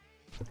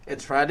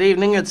It's Friday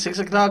evening at 6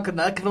 o'clock, and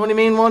that can only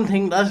mean one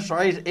thing. That's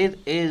right, it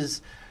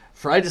is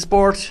Friday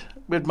Sport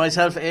with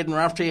myself, Aidan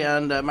Raftery,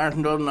 and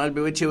Martin Dullen. I'll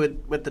be with you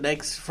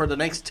for the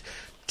next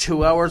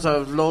 2 hours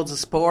of loads of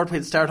sport.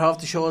 We'll start off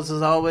the shows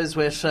as always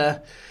with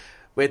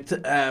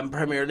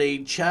Premier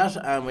League chat,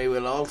 and we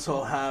will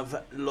also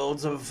have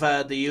loads of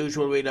the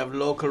usual. We'll have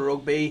local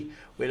rugby,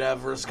 we'll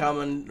have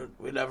Roscommon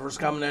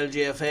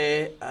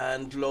LGFA,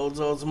 and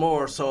loads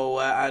more. So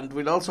and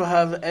we'll also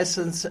have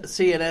Essence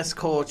CNS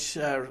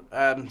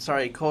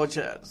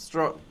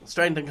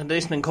strength and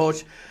conditioning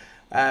coach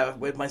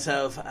with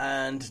myself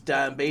and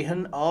Dan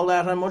Behan. All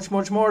that and much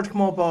more to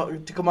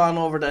come on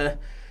over the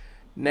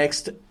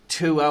next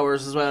 2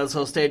 hours as well,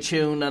 so stay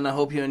tuned, and I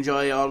hope you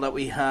enjoy all that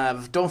we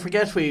have. Don't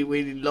forget,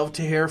 we love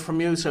to hear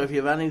from you, so if you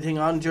have anything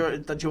on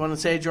that you want to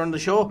say during the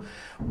show,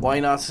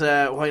 why not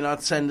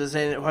send us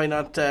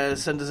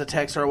a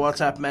text or a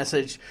WhatsApp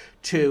message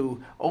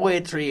to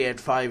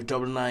 08385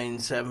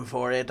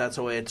 99748. That's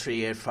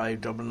 08385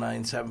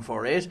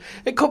 99748.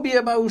 It could be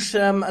about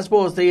I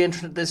suppose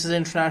this is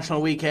International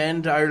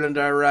Weekend. Ireland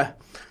are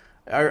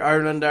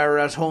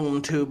at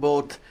home to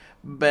both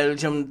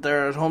Belgium.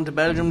 They're at home to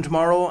Belgium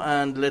tomorrow,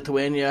 and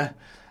Lithuania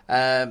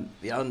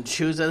on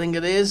Tuesday, I think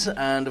it is.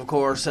 And of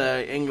course,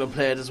 England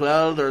played as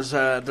well. There's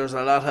a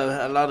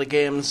lot of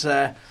games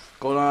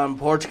going on.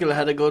 Portugal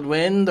had a good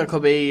win. There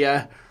could be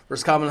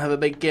Roscommon have a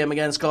big game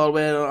against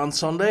Galway on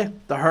Sunday.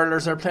 The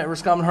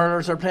Roscommon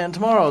hurlers are playing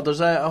tomorrow.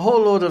 There's a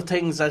whole load of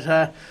things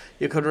that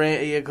you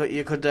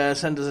could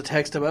send us a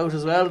text about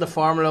as well. The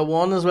Formula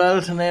 1 as well,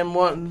 to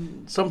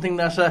name something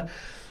that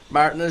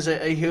Martin is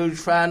a huge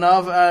fan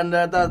of, and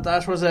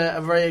that was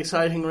a very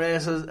exciting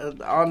race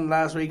on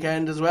last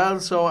weekend as well.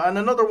 So, and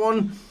another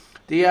one,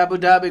 the Abu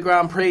Dhabi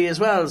Grand Prix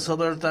as well. So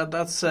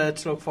that's to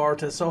look forward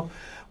to. So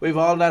we've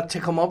all that to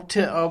come up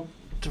for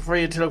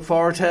you to look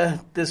forward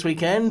to this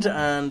weekend,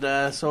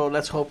 and so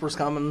let's hope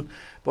Roscommon,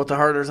 both the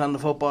hurlers and the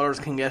footballers,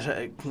 can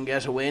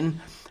get a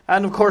win.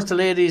 And of course the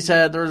ladies,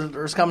 the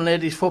Roscommon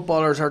ladies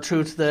footballers are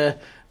through to the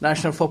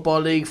National Football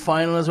League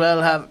final as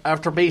well,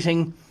 after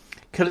beating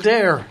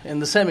Kildare in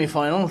the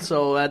semi-final,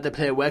 so they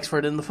play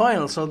Wexford in the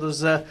final. So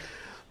there's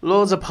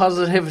loads of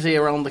positivity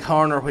around the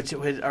corner, which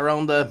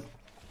around the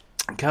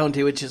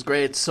county, which is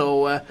great.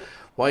 So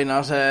why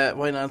not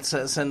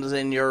send us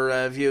in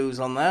your views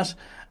on that?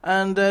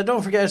 And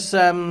don't forget,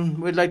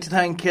 we'd like to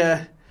thank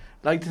Joe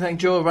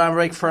Van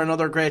Ryk for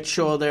another great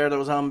show there that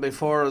was on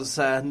before us,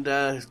 and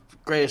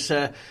great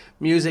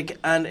music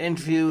and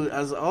interview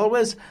as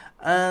always.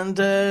 And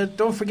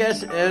don't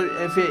forget,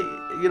 if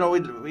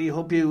we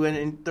hope you.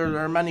 And there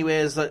are many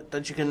ways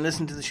that you can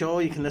listen to the show.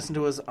 You can listen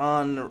to us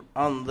on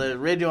the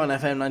radio on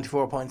FM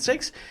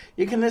 94.6.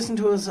 You can listen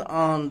to us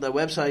on the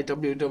website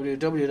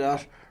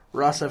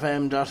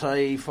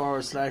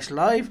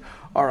www.rossfm.ie/live,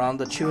 or on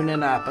the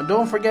TuneIn app. And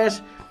don't forget,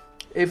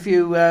 if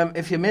you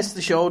missed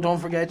the show, don't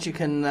forget you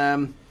can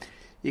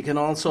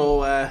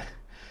also.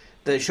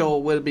 The show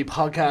will be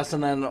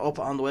podcasted and up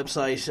on the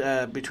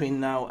website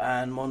between now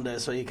and Monday,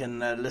 so you can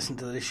listen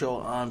to the show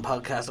on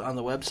podcast on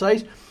the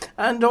website.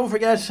 And don't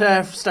forget,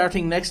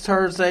 starting next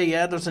Thursday,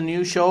 there's a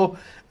new show,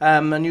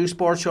 a new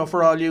sports show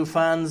for all you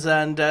fans.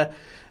 And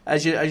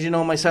as you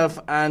know, myself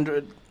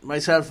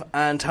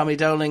and Tommy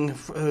Dowling,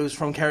 who's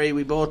from Kerry,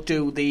 we both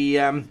do the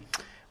All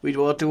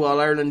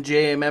Ireland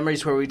GA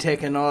Memories, where we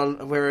take in All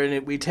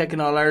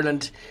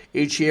Ireland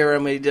each year,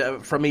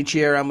 and from each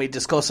year, and we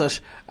discuss it,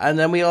 and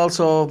then we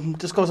also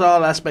discuss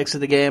all aspects of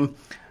the game,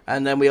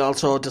 and then we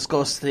also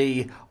discuss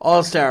the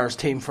All Stars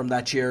team from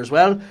that year as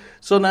well.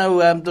 So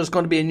now there's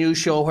going to be a new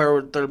show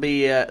where there'll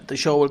be the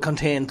show will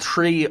contain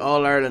 3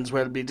 All Irelands,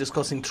 where we'll be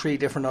discussing 3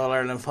 different All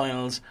Ireland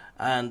finals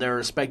and their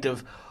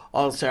respective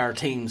All Star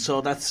teams.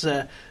 So that's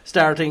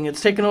starting.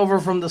 It's taken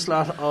over from the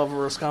slot of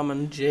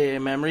Roscommon GA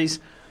Memories.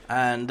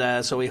 And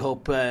so we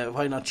hope,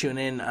 why not tune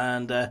in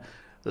and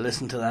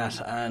listen to that,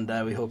 and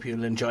we hope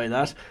you'll enjoy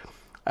that.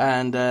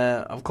 And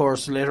of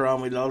course, later on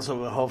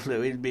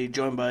we'll be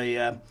joined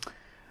by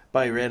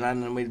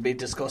Raylan, and we'll be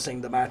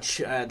discussing the match,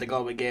 the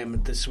Galway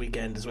game this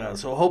weekend as well.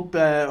 So hope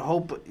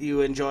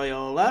you enjoy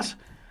all that.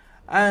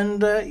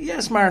 And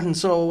yes, Martin.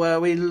 So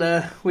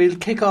we'll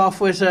kick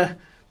off with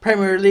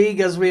Premier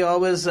League as we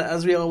always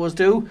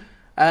do.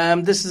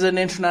 This is an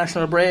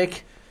international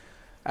break.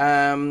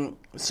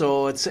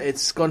 So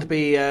it's going to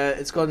be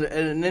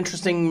an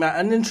interesting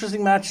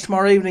match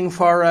tomorrow evening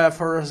for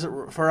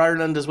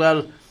Ireland as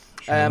well.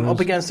 Up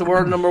against the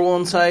world number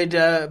 1 side,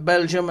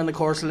 Belgium, and of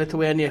course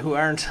Lithuania, who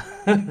aren't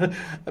a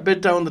bit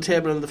down the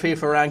table in the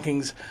FIFA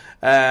rankings.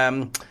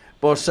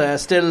 But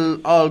still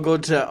all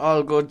good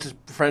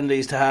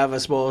friendlies to have, I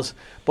suppose.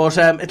 But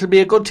it'll be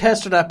a good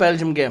test of that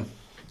Belgium game.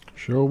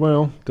 Sure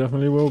will,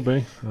 definitely will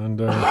be,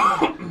 and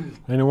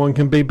anyone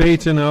can be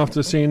beaten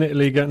after seeing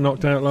Italy get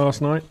knocked out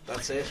last night.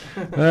 That's it.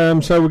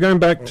 So we're going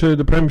back to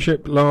the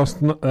Premiership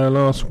last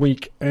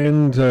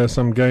weekend.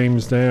 Some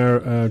games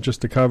there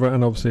just to cover,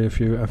 and obviously a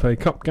few FA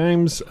Cup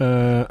games.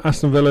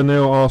 Aston Villa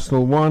 0,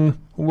 Arsenal 1,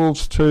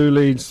 Wolves 2,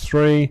 Leeds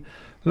 3,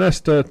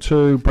 Leicester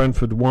 2,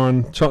 Brentford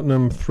 1,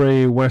 Tottenham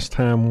 3, West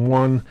Ham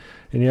 1.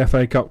 In the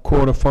FA Cup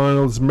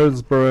quarter-finals,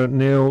 Middlesbrough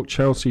 0,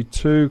 Chelsea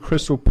 2,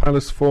 Crystal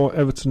Palace 4,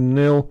 Everton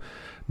 0,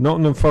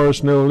 Nottingham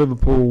Forest 0,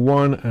 Liverpool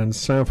 1, and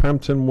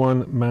Southampton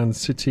 1, Man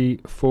City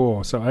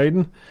 4. So,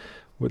 Aidan,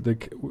 we've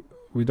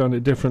done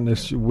it different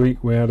this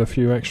week. We had a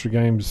few extra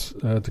games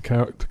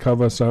to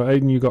cover. So,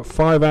 Aidan, you got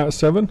 5 out of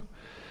 7.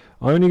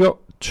 I only got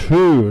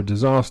 2. A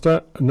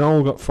disaster.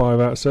 Noel got 5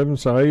 out of 7.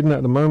 So, Aidan,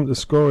 at the moment, the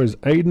score is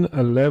Aidan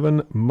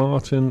 11,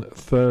 Martin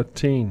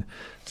 13.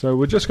 So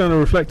we're just going to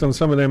reflect on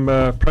some of them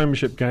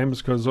Premiership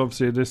games, because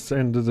obviously at this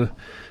end of the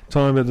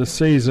time of the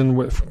season,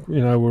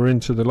 we're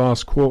into the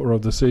last quarter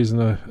of the season,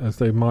 as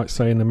they might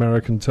say in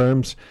American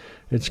terms.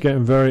 It's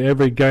getting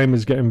every game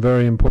is getting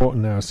very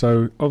important now.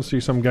 So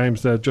obviously some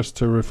games there just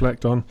to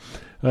reflect on.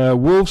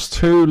 Wolves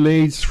 2,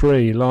 Leeds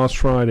 3 last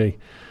Friday.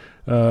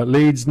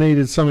 Leeds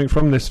needed something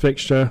from this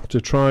fixture to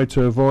try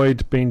to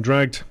avoid being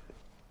dragged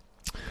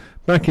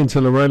back into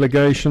the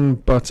relegation,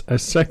 but a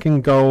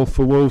second goal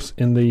for Wolves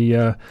in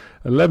the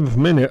 11th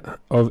minute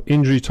of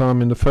injury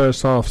time in the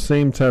first half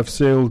seemed to have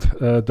sealed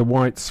the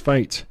Whites'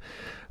 fate.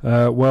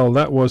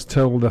 That was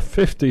till the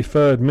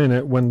 53rd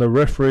minute, when the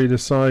referee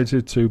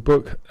decided to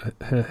book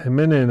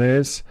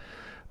Jimenez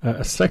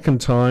a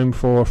second time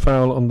for a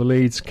foul on the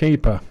Leeds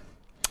keeper.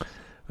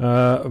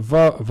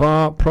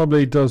 VAR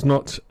probably does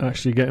not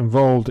actually get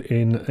involved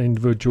in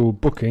individual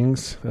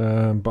bookings,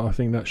 but I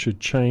think that should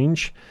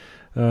change.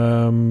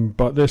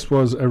 But this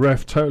was a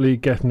ref totally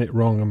getting it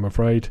wrong, I'm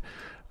afraid,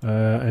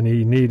 and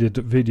he needed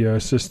video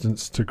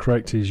assistance to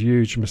correct his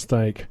huge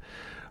mistake.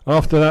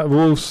 After that,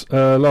 Wolves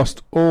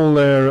lost all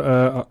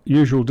their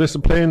usual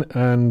discipline,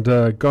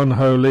 and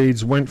gun-ho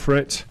Leeds went for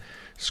it,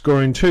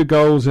 scoring 2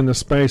 goals in the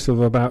space of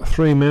about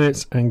 3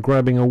 minutes and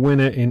grabbing a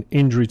winner in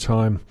injury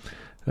time.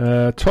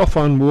 Tough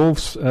on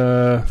Wolves.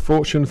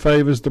 Fortune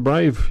favours the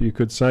brave, you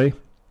could say.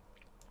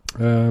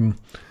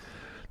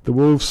 The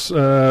Wolves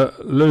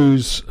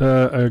lose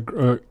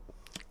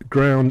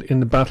ground in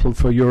the battle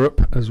for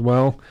Europe as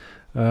well,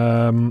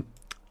 and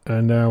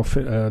now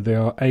they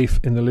are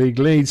 8th in the league.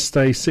 Leeds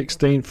stay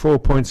 16th, 4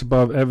 points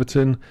above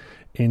Everton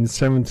in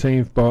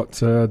 17th, but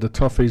the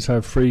Toffees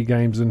have 3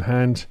 games in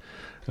hand.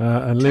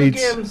 And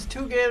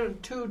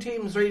two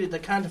teams really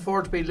that can't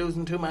afford to be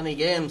losing too many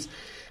games.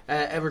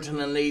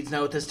 Everton and Leeds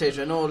now at this stage.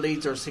 I know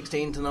Leeds are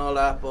 16th and all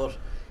that, but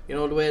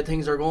the way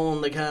things are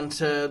going, they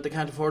can't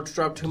afford to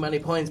drop too many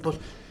points. But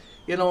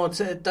it's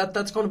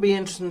that's going to be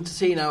interesting to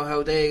see now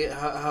how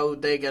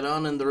they get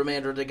on in the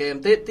remainder of the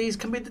game. These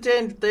can be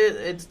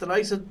it's the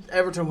likes of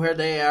Everton where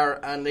they are,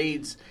 and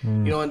Leeds,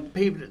 and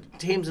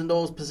teams in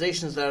those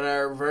positions that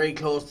are very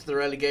close to the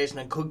relegation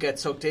and could get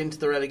sucked into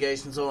the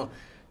relegation zone.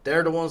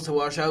 They're the ones to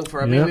watch out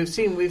for. I mean, we've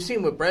seen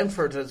with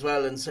Brentford as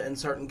well in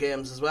certain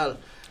games as well,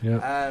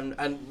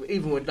 and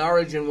even with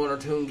Norwich in 1 or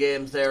 2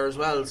 games there as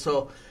well.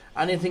 So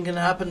anything can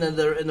happen in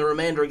the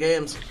remainder of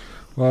games.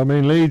 Well, I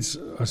mean, Leeds,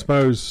 I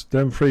suppose,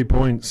 them 3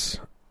 points.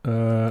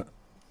 The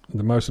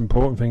most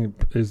important thing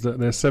is that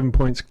they're 7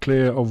 points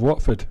clear of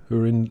Watford,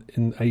 who are in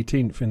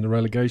 18th in the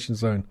relegation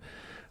zone,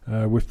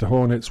 with the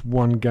Hornets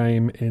 1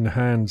 game in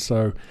hand.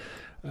 So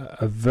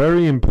a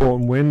very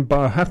important win. But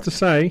I have to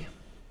say,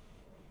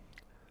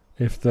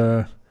 if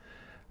the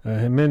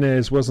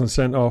Jimenez wasn't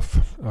sent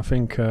off, I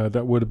think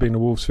that would have been a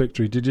Wolves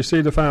victory. Did you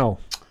see the foul?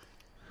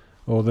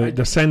 Or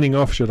the sending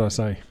off, should I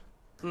say?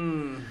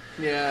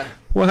 Yeah.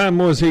 What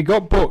happened was he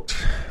got booked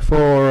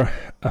for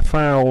a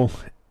foul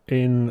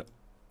in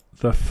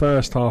the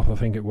first half, I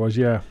think it was,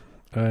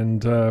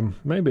 and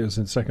maybe it was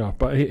in the second half,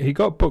 but he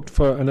got booked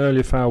for an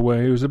earlier foul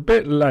where he was a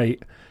bit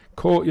late,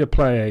 caught your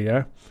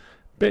player,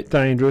 bit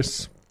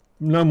dangerous,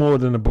 no more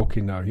than a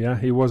booking though,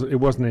 it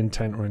wasn't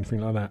intent or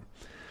anything like that.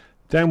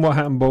 Then what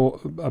happened,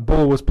 a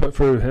ball was put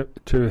through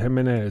to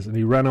Jimenez, and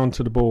he ran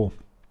onto the ball,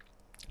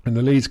 and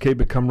the Leeds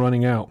keeper come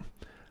running out,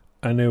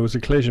 and there was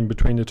a collision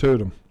between the two of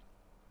them.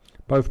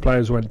 Both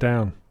players went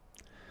down.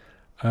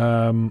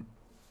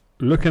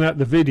 Looking at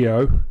the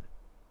video,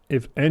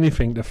 if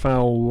anything, the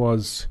foul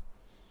was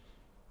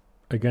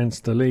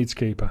against the Leeds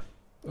keeper.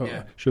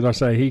 Yeah. Should I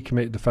say he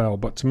committed the foul?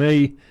 But to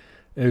me,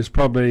 it was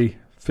probably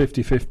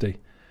 50-50.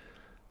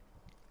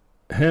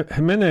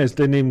 Jimenez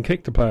didn't even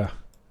kick the player.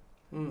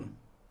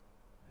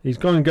 He's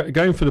going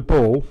for the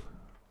ball,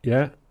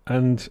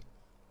 and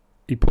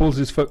he pulls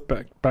his foot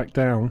back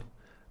down,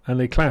 and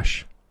they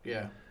clash.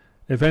 Yeah.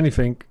 If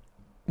anything,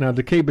 now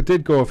the keeper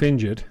did go off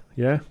injured,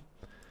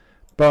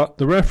 but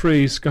the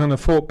referee's kind of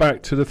fought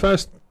back to the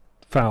first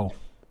foul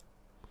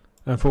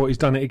and thought he's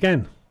done it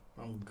again.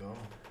 Oh God!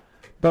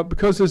 But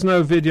because there's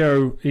no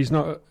video, he's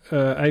not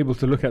able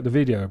to look at the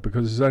video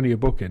because it's only a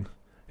booking.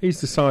 He's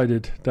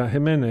decided that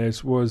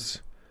Jimenez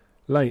was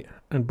late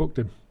and booked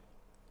him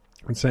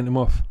and sent him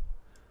off.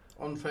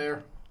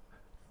 Unfair.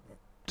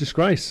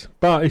 Disgrace.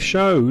 But it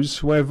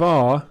shows where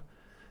VAR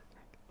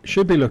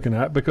should be looking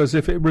at, because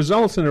if it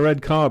results in a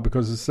red card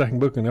because of the second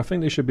booking, I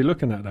think they should be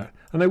looking at that.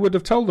 And they would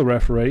have told the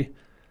referee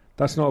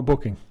that's not a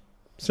booking.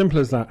 Simple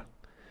as that.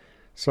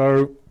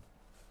 So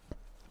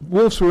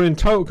Wolves were in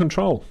total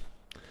control.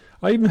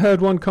 I even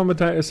heard one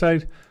commentator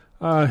say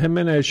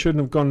Jimenez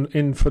shouldn't have gone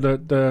in for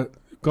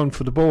gone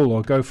for the ball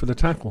or go for the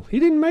tackle. He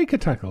didn't make a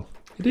tackle.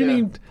 He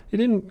didn't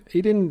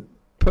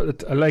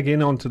put a leg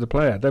in onto the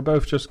player. They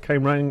both just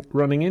came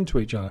running into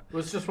each other. It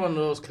was just one of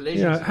those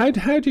collisions. Yeah.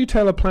 How do you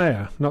tell a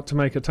player not to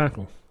make a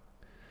tackle?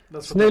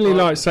 It's nearly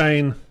like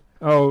saying,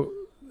 "Oh,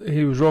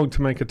 he was wrong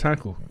to make a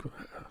tackle."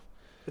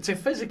 It's a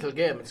physical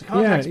game. It's a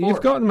contact sport.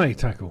 You've got to make a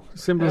tackle.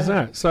 Simple as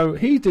that. So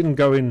he didn't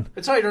go in.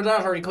 It's either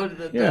that or he could.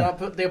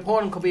 The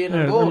opponent could be in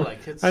and goal.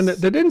 And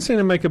they didn't seem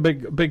to make a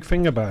big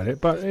thing about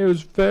it, but it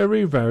was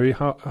very, very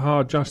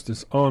hard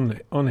justice on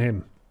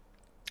him.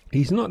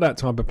 He's not that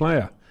type of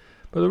player,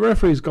 but the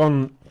referee's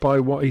gone by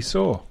what he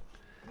saw,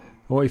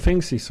 or what he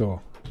thinks he saw.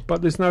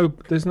 But there's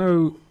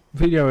no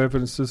video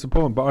evidence to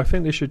support him. But I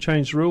think they should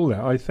change the rule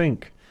there. I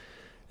think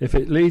if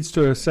it leads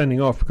to a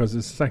sending off because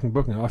it's a second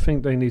booking, I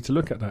think they need to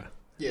look at that.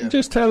 Yeah.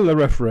 Just tell the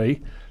referee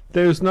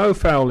there's no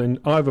fouling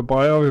either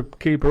by either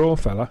keeper or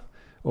fella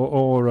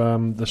or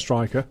the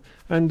striker,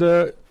 and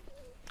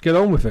get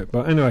on with it.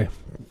 But anyway,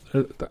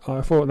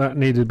 I thought that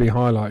needed to be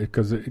highlighted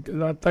because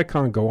that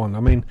can't go on. I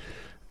mean,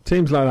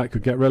 teams like that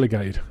could get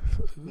relegated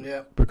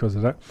because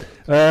of that.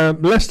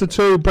 Leicester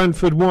 2,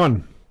 Brentford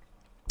 1.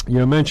 You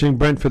were mentioning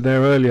Brentford there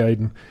earlier,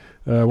 Aidan.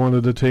 One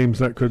of the teams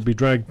that could be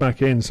dragged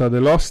back in. So they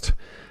lost.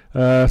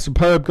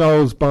 Superb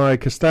goals by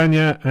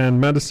Castagna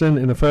and Maddison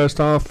in the first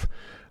half.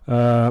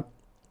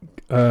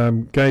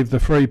 Gave the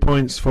 3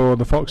 points for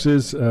the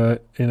Foxes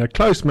in a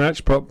close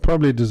match, but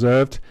probably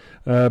deserved.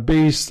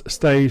 Bees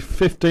stay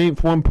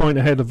 15th, 1 point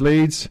ahead of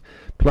Leeds,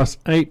 plus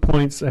 8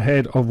 points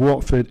ahead of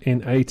Watford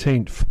in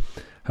 18th,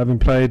 having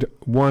played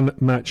one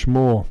match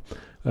more.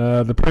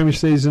 The Premier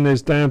season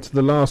is down to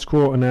the last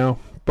quarter now.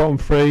 Bottom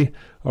three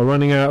are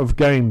running out of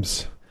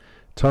games.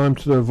 Time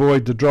to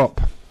avoid the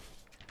drop.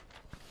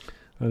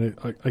 And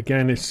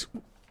again, it's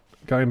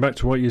going back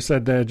to what you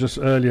said there just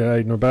earlier,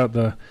 Aidan, about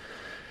the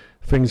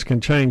things can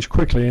change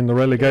quickly in the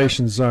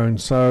relegation zone.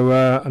 So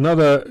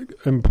another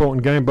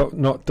important game, but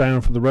not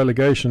down for the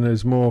relegation,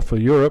 is more for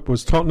Europe,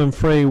 was Tottenham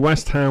 3,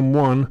 West Ham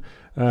 1.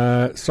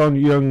 Son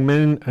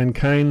Heung-min and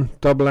Kane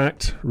double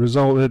act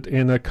resulted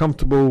in a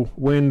comfortable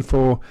win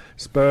for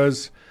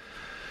Spurs,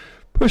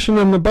 pushing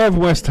them above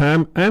West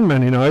Ham and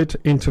Man United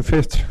into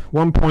 5th,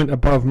 1 point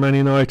above Man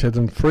United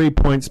and 3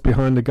 points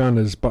behind the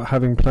Gunners, but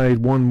having played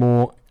one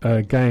more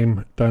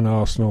game than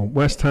Arsenal.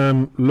 West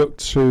Ham looked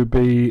to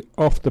be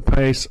off the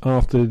pace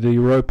after the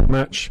Europa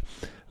match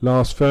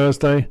last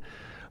Thursday.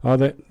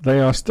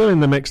 They are still in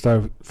the mix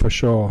though, for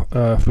sure.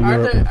 For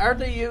Europe. Are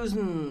they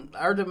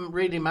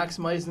really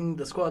maximising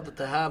the squad that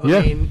they have?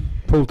 I mean,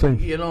 full team.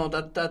 You know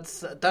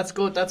that's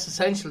good. That's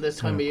essential this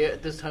time of year,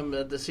 this time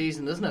of the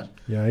season, isn't it?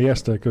 Yeah,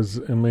 yes, because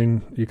I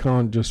mean you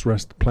can't just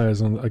rest the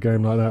players on a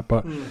game like that.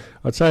 But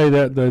I'd say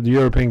that the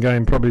European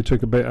game probably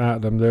took a bit out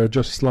of them. They're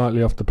just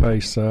slightly off the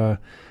pace.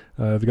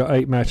 They've got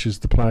 8 matches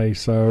to play,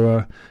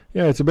 so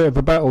it's a bit of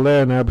a battle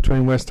there now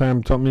between West Ham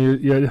and Tottenham.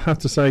 You have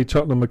to say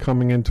Tottenham are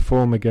coming into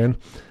form again.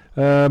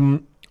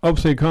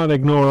 Obviously, you can't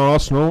ignore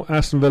Arsenal.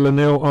 Aston Villa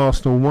 0,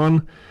 Arsenal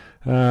 1.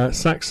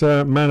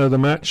 Saxa, man of the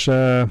match,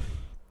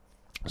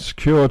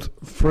 secured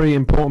 3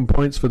 important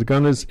points for the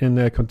Gunners in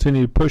their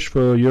continued push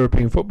for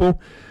European football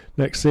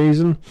next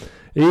season.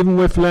 Even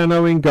with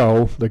Leno in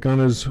goal, the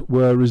Gunners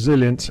were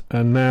resilient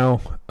and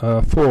now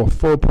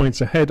 4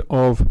 points ahead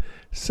of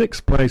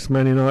 6th place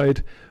Man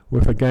United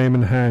with a game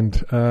in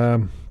hand.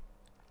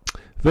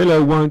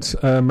 Villa won't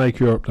make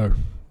Europe though.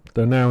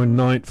 They're now in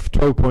 9th,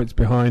 12 points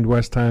behind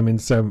West Ham in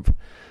 7th.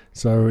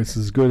 So it's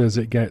as good as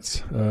it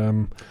gets.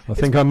 I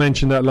think I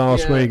mentioned that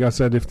last week. I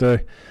said if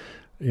they,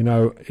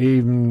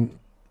 win,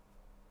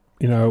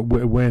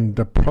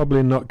 they're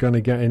probably not going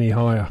to get any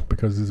higher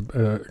because there's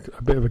a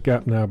bit of a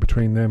gap now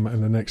between them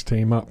and the next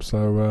team up.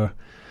 So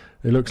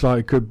it looks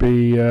like it could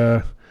be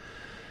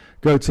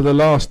go to the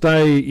last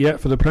day yet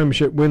for the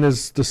Premiership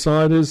winners,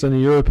 deciders, and the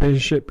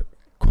Europeanship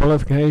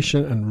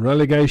qualification and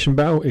relegation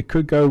battle. It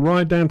could go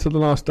right down to the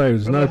last day.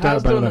 There's no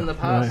doubt about that. In the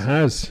past. It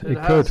has.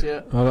 It could.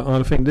 Yeah.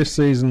 I think this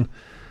season,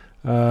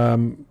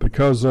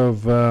 because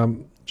of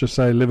just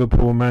say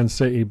Liverpool and Man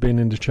City being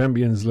in the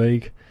Champions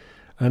League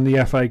and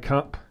the FA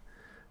Cup,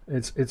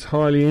 it's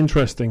highly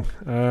interesting.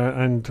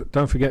 And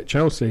don't forget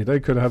Chelsea. They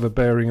could have a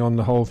bearing on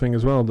the whole thing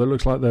as well. It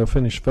looks like they'll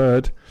finish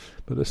 3rd,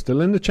 but they're still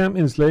in the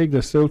Champions League.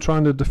 They're still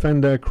trying to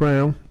defend their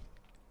crown.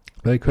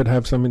 They could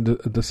have something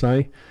to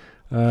say.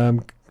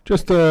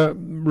 Just to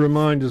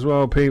remind as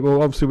well,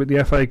 people, obviously with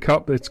the FA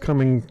Cup, it's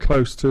coming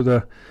close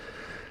to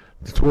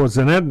towards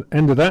the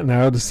end of that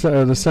now.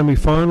 The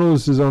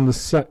semi-finals is on the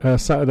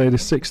Saturday the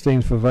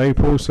 16th of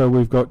April, so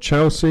we've got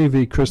Chelsea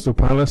v Crystal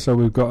Palace, so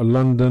we've got a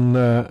London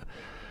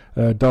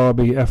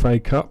Derby FA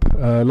Cup.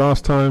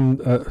 Last time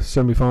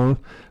semi-final.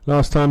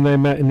 Last time they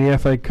met in the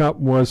FA Cup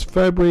was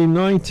February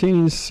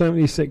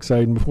 1976,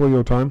 Aidan, before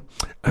your time.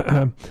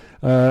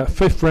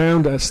 5th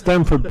round at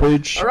Stamford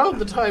Bridge. Around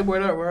the time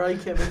where I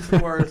came into the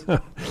world.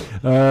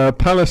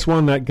 Palace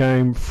won that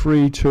game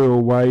 3-2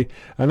 away.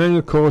 And then,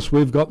 of course,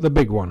 we've got the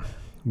big one.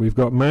 We've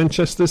got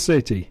Manchester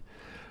City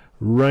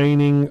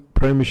reigning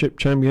Premiership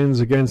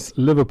champions against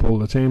Liverpool,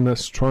 the team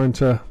that's trying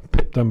to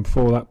pit them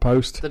for that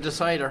post. The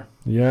decider.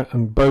 Yeah,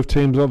 and both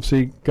teams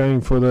obviously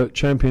going for the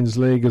Champions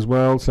League as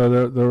well,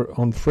 so they're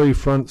on 3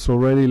 fronts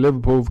already.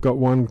 Liverpool have got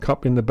 1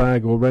 cup in the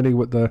bag already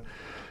with the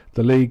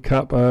League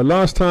Cup.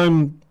 Last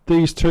time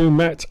these two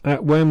met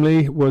at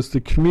Wembley was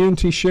the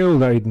Community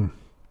Shield, Aidan.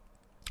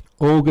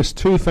 August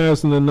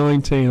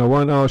 2019. I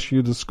won't ask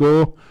you the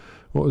score.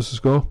 What was the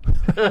score?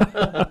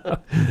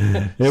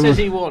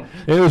 City won.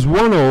 It was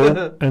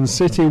 1-1 and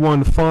City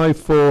won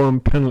 5-4 on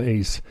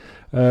penalties.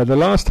 The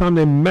last time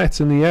they met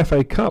in the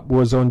FA Cup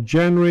was on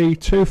January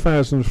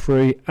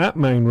 2003 at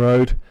Main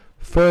Road,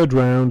 3rd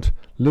round,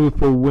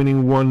 Liverpool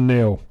winning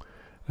 1-0.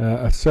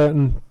 A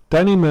certain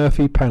Danny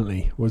Murphy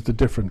penalty was the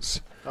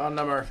difference on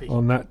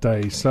that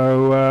day.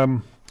 So,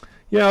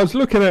 I was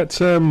looking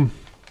at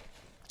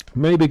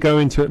maybe go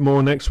into it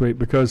more next week,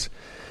 because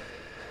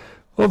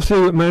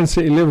obviously with Man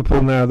City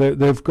Liverpool now,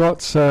 they've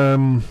got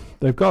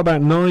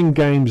about 9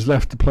 games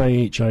left to play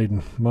each,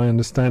 Aidan, my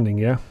understanding,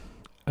 yeah?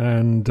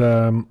 And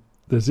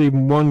there's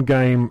even 1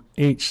 game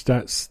each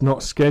that's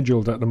not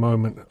scheduled at the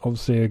moment.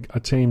 Obviously a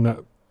team that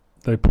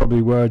they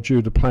probably were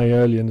due to play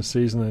early in the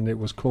season and it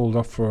was called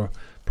off for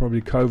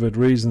probably COVID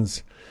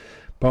reasons.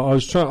 But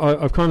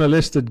I've kind of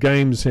listed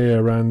games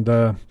here,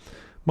 and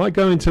might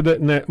go into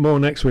that more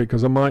next week,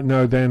 because I might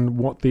know then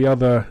what the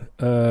other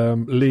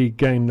league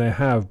game they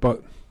have.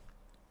 But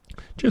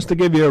just to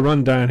give you a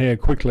rundown here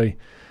quickly,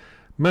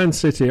 Man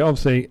City,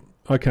 obviously,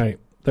 okay,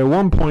 they're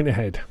 1 point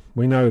ahead.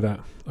 We know that,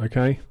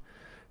 okay?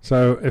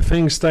 So if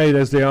things stayed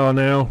as they are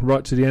now,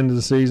 right to the end of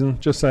the season,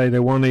 just say they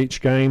won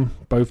each game,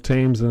 both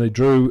teams, and they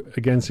drew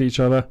against each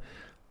other,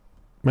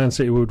 Man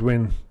City would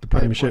win the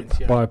Premiership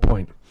by a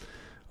point.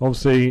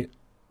 Obviously,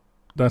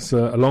 that's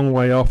a long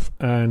way off,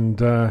 and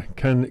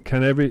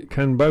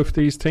can both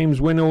these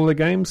teams win all the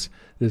games?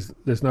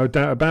 There's no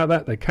doubt about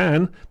that. They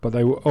can, but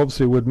they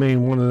obviously would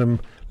mean one of them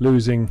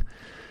losing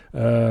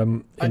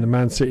in the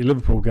Man City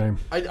Liverpool game.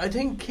 I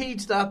think key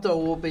to that though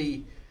will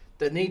be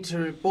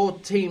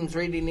both teams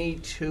really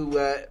need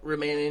to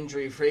remain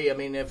injury free. I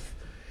mean, if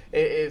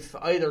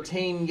either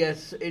team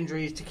gets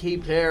injuries to key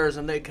players,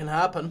 and they can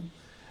happen,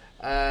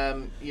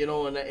 in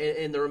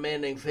the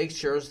remaining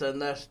fixtures, then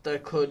that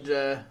could,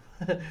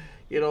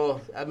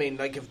 I mean,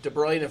 like if De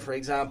Bruyne, for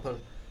example,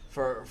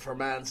 for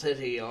Man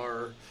City,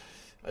 or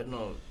I don't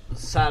know,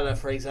 Salah,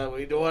 for example,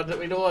 we don't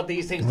want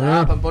these things to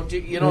happen, but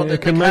they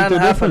can make the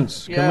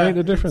difference. Can make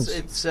the difference.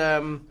 It's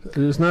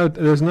there's no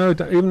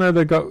even though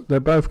they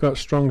both got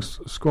strong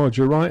squads.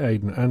 You're right,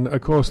 Aidan, and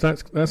of course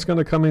that's going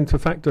to come into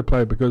factor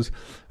play, because,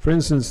 for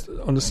instance,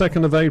 on the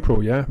 2nd of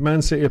April,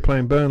 Man City are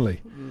playing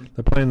Burnley.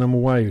 They're playing them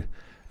away.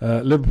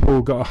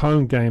 Liverpool got a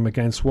home game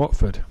against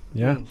Watford,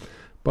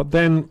 but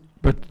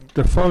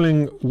the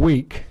following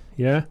week,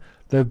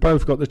 they've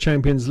both got the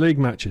Champions League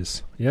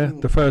matches,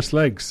 the first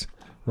legs,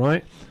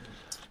 right?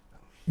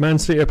 Man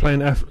City are playing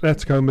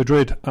Atletico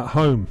Madrid at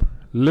home.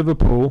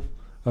 Liverpool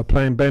are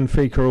playing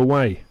Benfica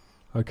away.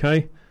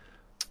 Okay,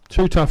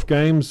 2 tough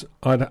games.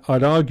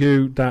 I'd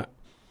argue that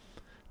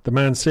the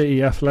Man City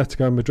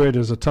Atletico Madrid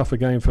is a tougher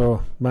game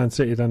for Man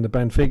City than the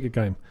Benfica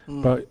game,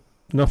 but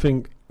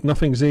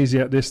nothing's easy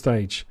at this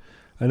stage.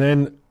 And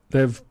then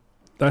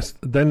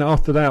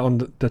after that, on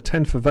the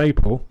 10th of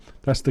April,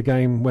 that's the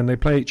game when they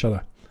play each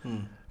other.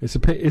 It's a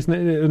pit, isn't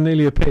it?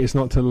 Nearly a pity it's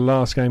not till the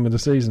last game of the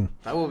season.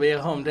 That would be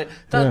a home day.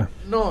 There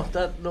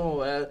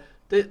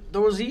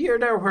was a year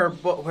there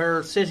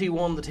where City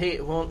won it,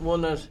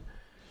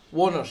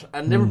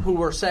 and Liverpool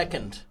were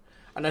second,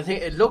 and I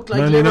think it looked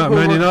like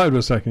Man United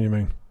was second. You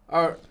mean?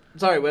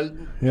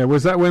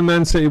 Was that when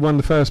Man City won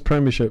the first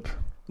Premiership?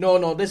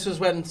 No, this was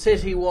when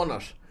City won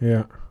it.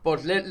 Yeah.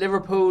 But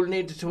Liverpool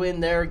needed to win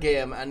their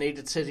game and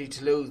needed City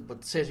to lose,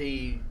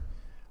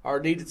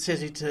 needed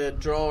City to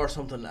draw or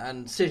something,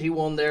 and City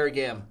won their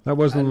game. That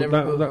wasn't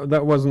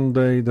that wasn't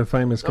the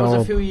famous goal. That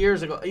was a few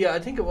years ago. Yeah, I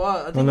think it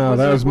was.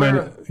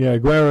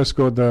 Aguero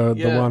scored the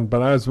one,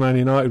 but as Man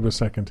United was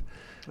second.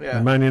 Yeah.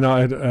 And Man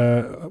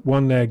United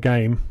won their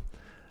game,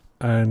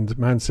 and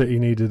Man City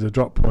needed the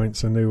drop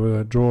points, and they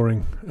were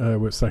drawing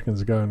with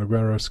seconds ago, and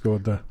Aguero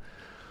scored the.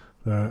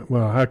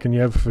 How can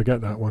you ever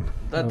forget that one?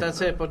 That's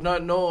it, but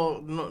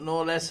no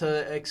less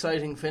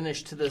exciting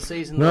finish to the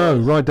season. No,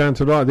 right down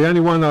to right. The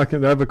only one I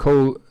can ever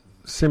call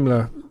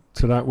similar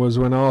to that was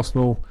when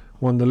Arsenal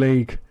won the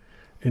league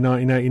in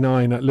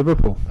 1989 at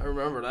Liverpool. I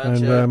remember that.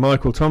 And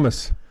Michael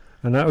Thomas,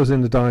 and that was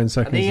in the dying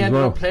seconds as well. And he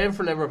ended up playing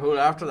for Liverpool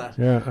after that.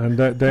 Yeah, and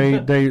they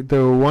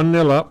were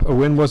 1-0 up. A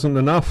win wasn't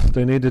enough.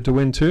 They needed to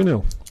win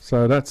 2-0.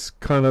 So that's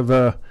kind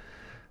of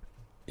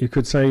you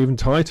could say even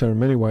tighter in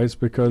many ways,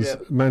 because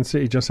Man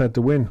City just had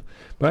to win.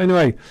 But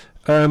anyway,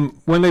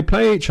 when they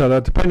play each other,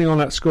 depending on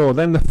that score,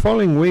 then the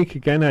following week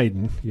again,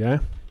 Aidan,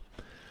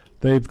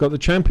 they've got the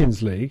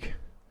Champions League,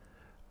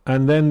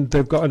 and then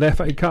they've got an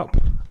FA Cup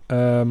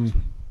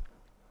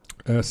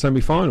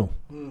semi-final,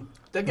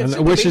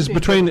 which is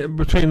between them,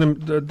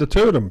 the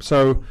two of them.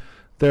 So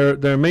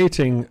they're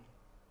meeting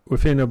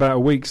within about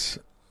weeks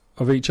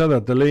of each other,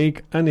 the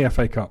league and the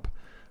FA Cup.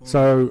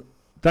 So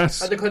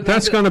that's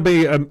going to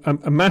be a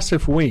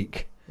massive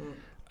week,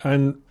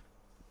 and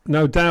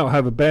no doubt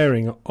have a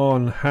bearing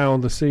on how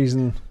the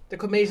season. They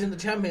could meet in the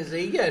Champions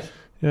League yet.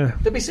 Yeah,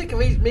 they'll be sick of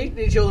meeting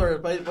each other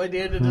by the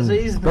end of the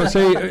season. But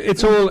see,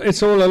 it's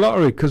all a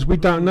lottery because we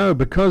don't know,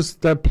 because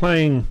they're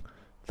playing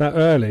that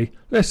early.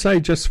 Let's say,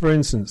 just for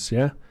instance,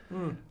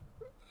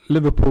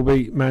 Liverpool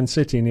beat Man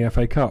City in the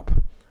FA Cup.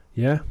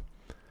 Yeah,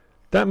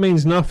 that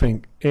means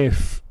nothing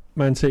if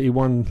Man City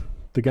won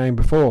the game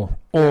before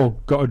or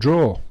got a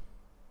draw.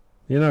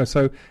 You know,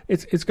 so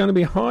it's going to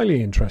be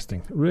highly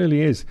interesting. It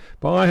really is.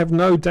 But I have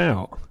no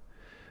doubt.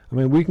 I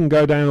mean, we can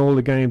go down all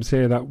the games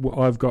here that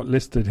I've got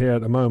listed here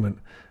at the moment.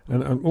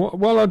 And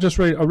well, I'll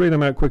read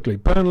them out quickly.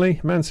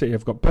 Burnley, Man City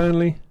have got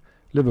Burnley,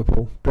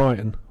 Liverpool,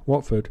 Brighton,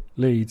 Watford,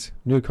 Leeds,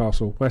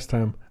 Newcastle, West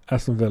Ham,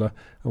 Aston Villa,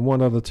 and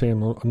one other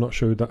team. I'm not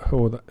sure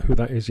who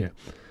that is yet.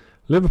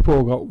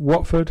 Liverpool got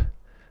Watford,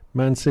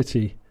 Man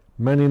City,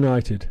 Man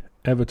United,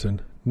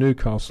 Everton,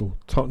 Newcastle,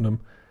 Tottenham,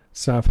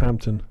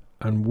 Southampton,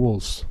 and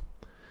Wolves.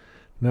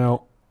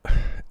 Now,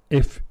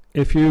 if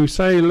you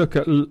say look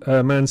at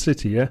Man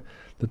City, yeah,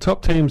 the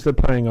top teams they're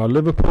playing are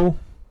Liverpool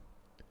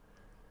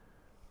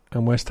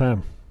and West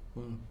Ham.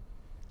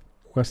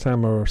 West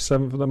Ham are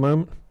 7th at the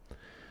moment.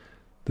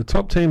 The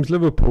top teams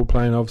Liverpool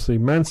playing, obviously,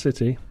 Man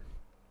City,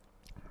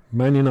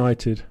 Man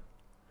United,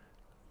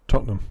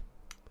 Tottenham.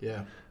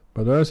 Yeah.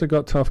 But those have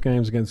got tough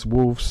games against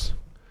Wolves,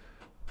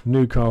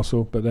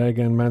 Newcastle, but there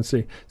again, Man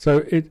City.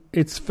 So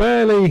it's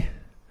fairly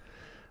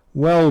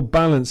well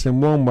balanced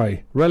in one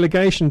way.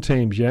 Relegation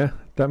teams, yeah,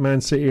 that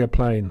Man City are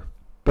playing.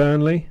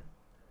 Burnley.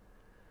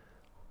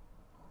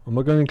 I'm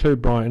not going to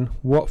include Brighton.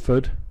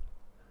 Watford.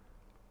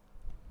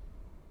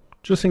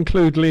 Just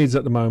include Leeds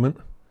at the moment.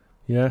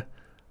 Yeah.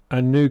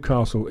 And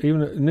Newcastle.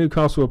 Even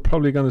Newcastle are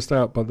probably going to stay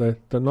up, but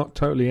they're not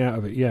totally out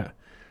of it yet.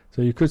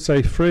 So you could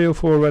say 3 or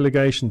 4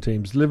 relegation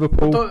teams.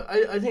 Liverpool. So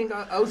I think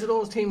out of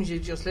those teams you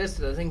just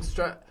listed, I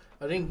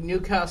think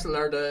Newcastle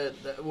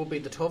will be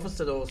the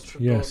toughest of those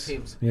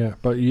teams. Yeah,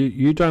 but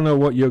you don't know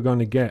what you're going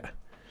to get.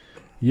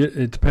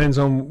 It depends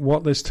on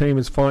what this team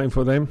is fighting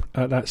for them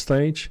at that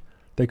stage.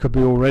 They could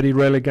be already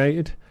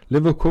relegated.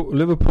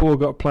 Liverpool have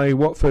got to play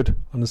Watford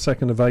on the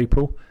 2nd of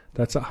April.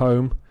 That's at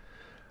home.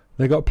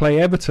 They've got to play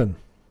Everton.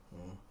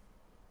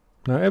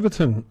 Now,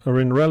 Everton are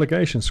in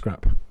relegation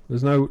scrap.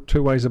 There's no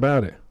two ways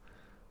about it.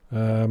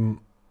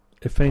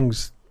 If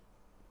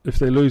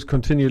they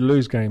continue to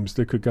lose games,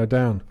 they could go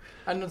down.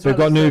 And they've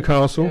got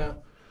Newcastle. Yeah.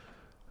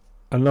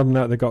 And other than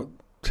that, they've got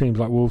teams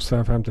like Wolves,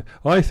 Southampton.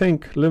 I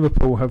think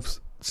Liverpool have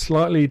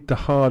slightly the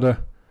harder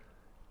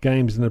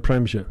games in the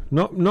Premiership.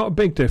 Not a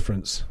big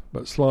difference,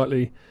 but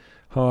slightly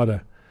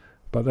harder.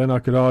 But then I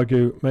could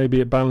argue maybe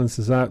it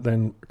balances out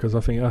then, because I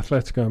think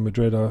Atletico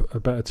Madrid are a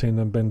better team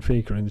than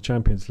Benfica in the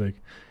Champions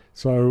League.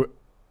 So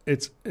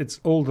it's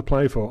all to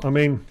play for. I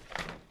mean,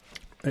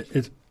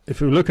 if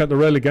you look at the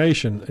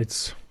relegation,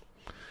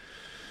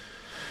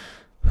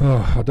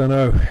 I don't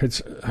know.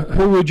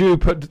 Who would you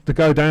put to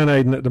go down,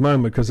 Aidan, at the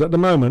moment? Because at the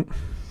moment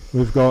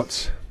we've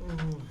got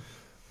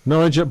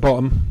Norwich at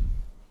bottom,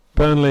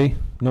 Burnley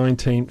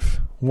 19th,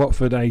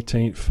 Watford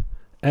 18th,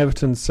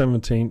 Everton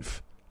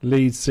 17th,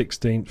 Leeds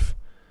 16th,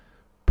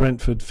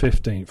 Brentford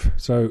 15th.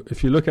 So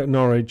if you look at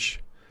Norwich,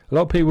 a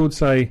lot of people would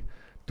say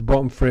the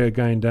bottom 3 are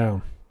going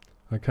down.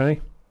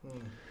 Okay?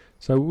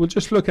 So we'll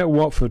just look at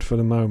Watford for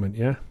the moment,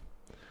 yeah?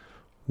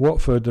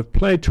 Watford have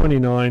played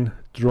 29,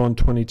 drawn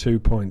 22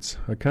 points,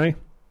 okay?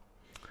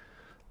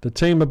 The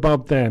team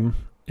above them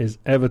is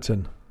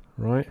Everton,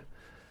 right?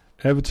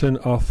 Everton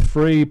are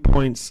 3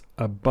 points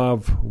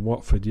above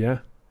Watford, yeah?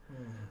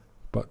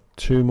 But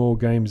 2 more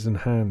games in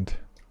hand.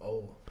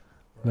 Oh.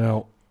 Right.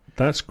 Now,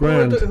 that's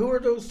grand. Who are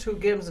those 2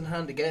 games in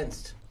hand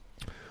against?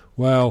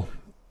 Well,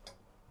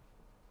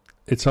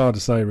 it's hard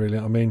to say, really.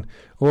 I mean,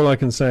 all I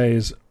can say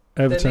is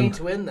Everton... They need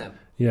to win them.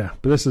 Yeah,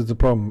 but this is the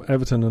problem.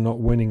 Everton are not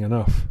winning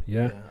enough,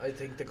 yeah? I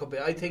think they could be.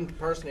 I think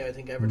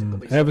Everton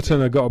could be...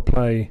 Everton have got to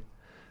play...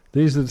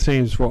 These are the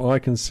teams, what I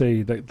can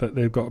see, that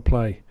they've got to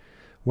play.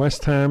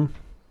 West Ham,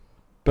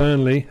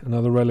 Burnley,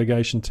 another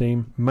relegation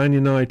team, Man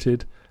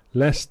United,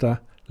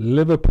 Leicester,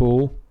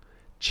 Liverpool,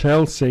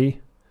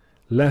 Chelsea,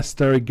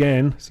 Leicester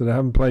again, so they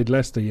haven't played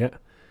Leicester yet.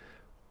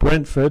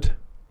 Brentford,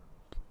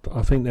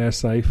 I think they're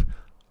safe.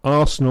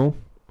 Arsenal,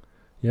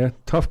 yeah,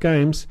 tough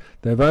games.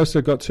 They've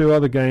also got 2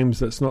 other games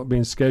that's not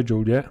been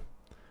scheduled yet.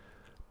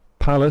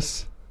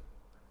 Palace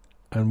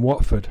and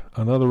Watford,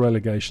 another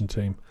relegation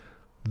team.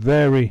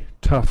 Very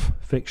tough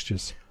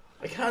fixtures.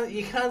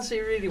 You can't see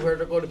really where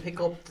they're going to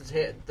pick up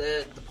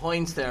the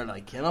points there,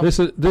 like, you know. This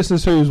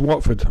is who's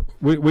Watford.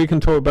 We can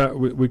talk about.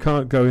 We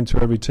can't go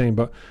into every team,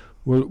 but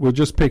we're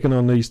just picking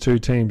on these 2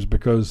 teams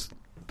because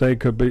they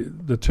could be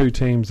the 2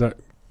 teams that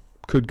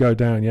could go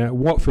down. Yeah,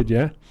 Watford.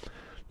 Yeah,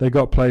 they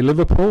got to play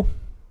Liverpool.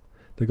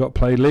 They got to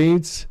play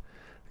Leeds.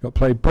 They got to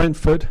play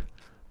Brentford.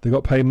 They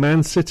got to play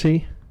Man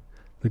City.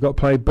 They got to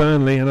play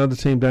Burnley, another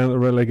team down at the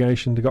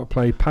relegation. They got to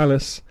play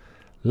Palace,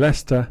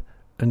 Leicester,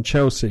 and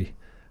Chelsea.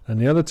 And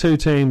the other 2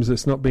 teams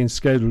that's not been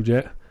scheduled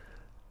yet,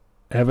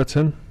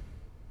 Everton,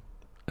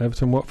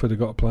 Watford have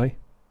got to play.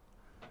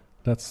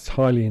 That's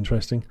highly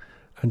interesting.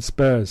 And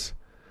Spurs.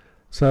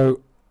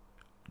 So,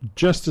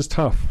 just as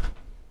tough.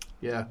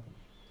 Yeah.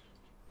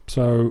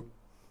 So,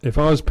 if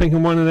I was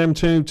picking one of them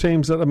two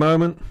teams at the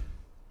moment,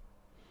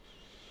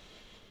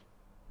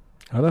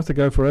 I'd have to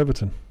go for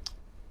Everton.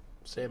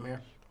 Same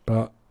here.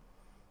 But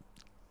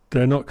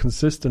they're not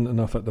consistent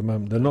enough at the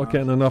moment. They're not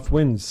getting enough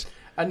wins.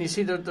 And you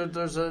see,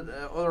 there's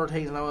other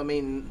things now. I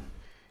mean,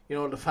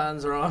 the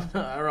fans are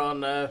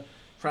on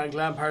Frank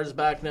Lampard's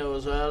back now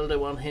as well. They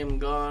want him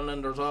gone,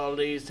 and there's all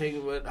these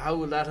things. But how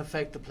will that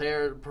affect the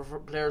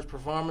player's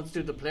performance?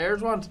 Do the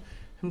players want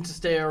him to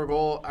stay or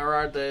go, or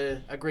are they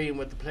agreeing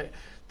with the play?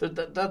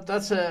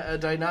 That's a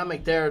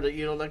dynamic there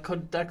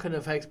that could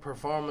affect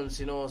performance,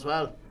 as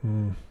well.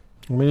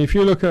 I mean, if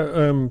you look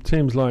at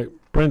teams like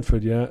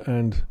Brentford,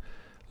 and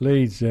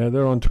Leeds,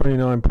 they're on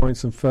 29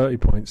 points and 30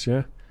 points,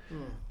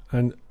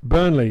 and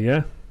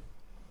Burnley,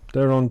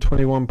 they're on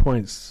 21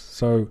 points.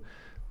 So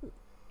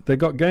they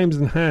got games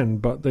in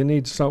hand, but they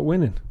need to start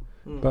winning.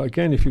 But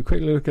again, if you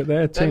quickly look at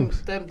their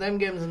teams, them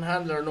games in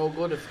hand are no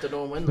good if they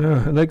don't win them.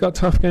 Yeah, and they got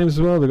tough games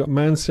as well. They got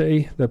Man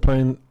City. They're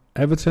playing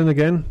Everton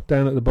again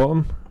down at the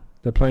bottom.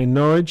 They're playing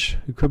Norwich,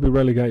 who could be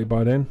relegated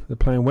by then. They're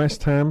playing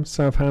West Ham,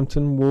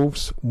 Southampton,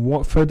 Wolves,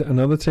 Watford,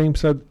 another team.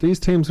 So these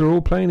teams are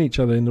all playing each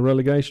other in the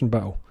relegation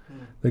battle.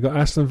 They got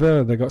Aston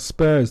Villa, they got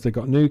Spurs, they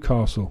got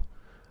Newcastle,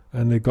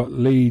 and they got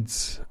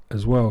Leeds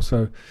as well.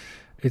 So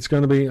it's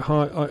going to be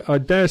high. I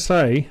dare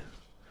say,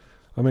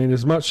 I mean,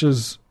 as much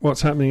as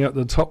what's happening at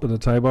the top of the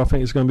table, I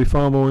think it's going to be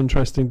far more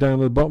interesting down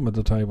at the bottom of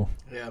the table.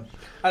 Yeah,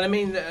 and I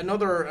mean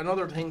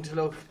another thing to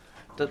look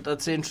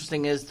that's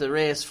interesting is the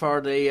race for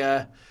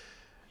the.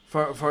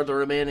 For the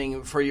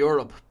remaining for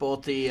Europe,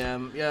 both the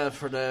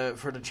for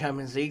the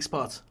Champions League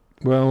spots.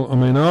 Well, I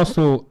mean,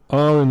 Arsenal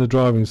are in the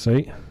driving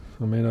seat.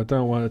 I mean, I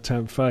don't want to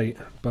tempt fate,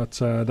 but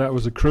that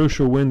was a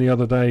crucial win the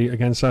other day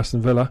against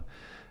Aston Villa.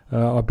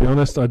 I'll be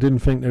honest, I didn't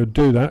think they would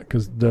do that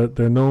because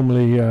they're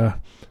normally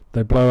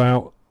they blow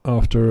out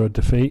after a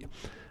defeat.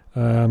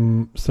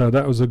 So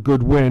that was a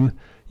good win.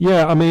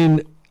 Yeah, I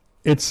mean,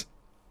 it's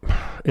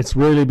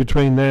really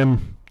between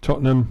them,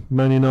 Tottenham,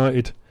 Man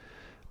United,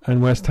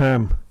 and West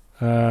Ham.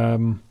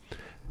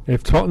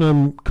 If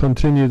Tottenham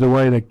continue the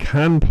way they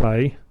can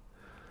play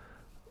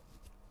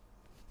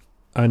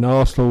and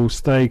Arsenal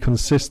stay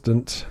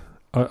consistent,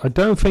 I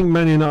don't think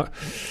Man United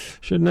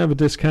should never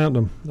discount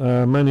them.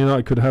 Man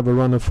United could have a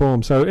run of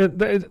form, so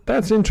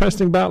that's an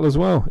interesting battle as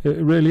well. It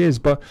really is.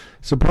 But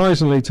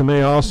surprisingly to me,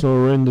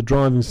 Arsenal are in the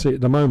driving seat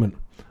at the moment.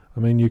 I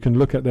mean, you can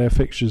look at their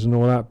fixtures and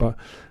all that, but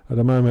at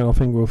the moment I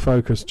think we'll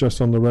focus just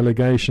on the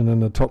relegation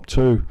and the top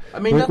two. I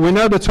mean, we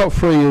know the top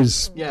three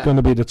is going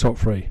to be the top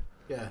three.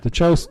 Yeah. The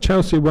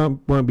Chelsea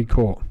won't be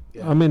caught.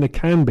 Yeah. I mean, they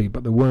can be,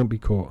 but they won't be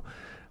caught.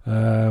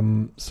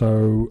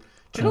 So.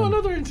 Do you know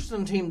another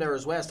interesting team there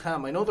is West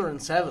Ham? I know they're in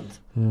 7th,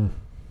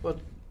 but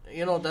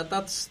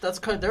that's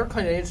kind. They're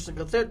kind of interesting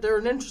because they're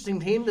an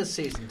interesting team this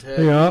season.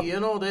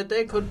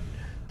 They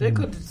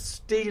could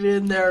steal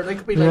in there. They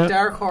could be like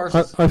dark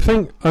horses. I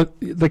think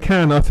they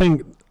can. I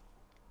think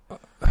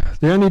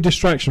the only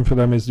distraction for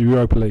them is the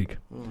Europa League.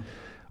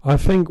 I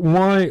think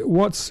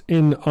what's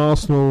in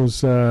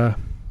Arsenal's.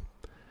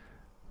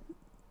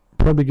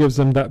 Probably gives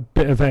them that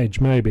bit of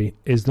edge, maybe,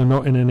 is they're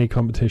not in any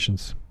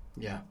competitions.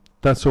 Yeah.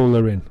 That's all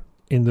they're in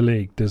the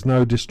league. There's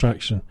no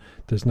distraction.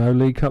 There's no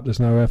League Cup, there's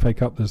no FA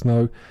Cup, there's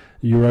no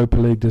Europa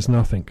League, there's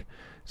nothing.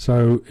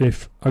 So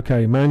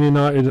Man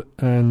United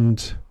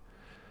and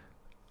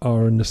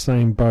are in the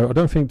same boat. I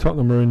don't think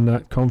Tottenham are in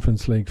that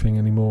Conference League thing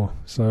anymore.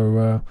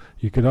 So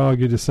you could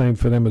argue the same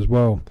for them as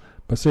well.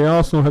 But see,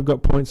 Arsenal have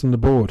got points on the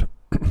board.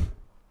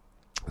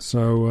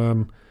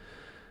 So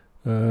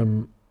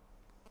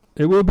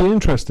it will be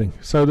interesting.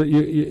 So that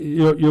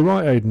you're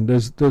right, Aidan.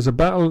 There's a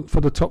battle for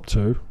the top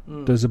two.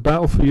 There's a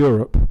battle for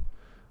Europe,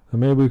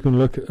 and maybe we can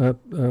look at.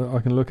 I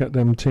can look at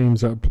them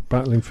teams that are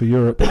battling for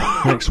Europe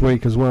next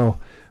week as well.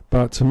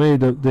 But to me,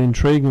 the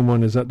intriguing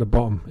one is at the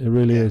bottom. It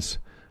really is.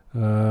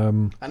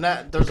 And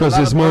because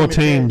there's more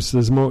teams,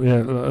 there's more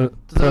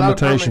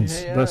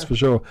permutations. That's for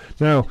sure.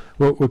 Now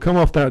we'll come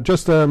off that.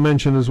 Just to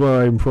mention as well,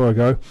 Aidan, before I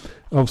go,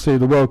 obviously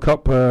the World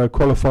Cup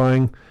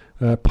qualifying.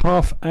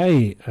 Path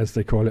A, as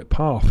they call it,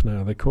 path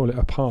now. They call it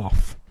a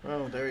path.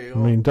 Oh, there you go.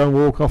 I mean, don't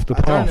walk off the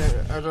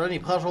path. Are there any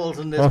potholes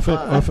in this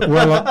path? I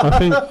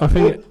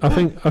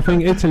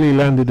think Italy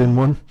landed in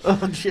one.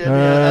 Oh shit!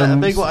 A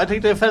big one. I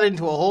think they fell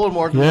into a hole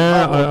more than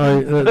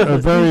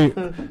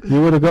you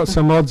would have got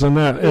some odds on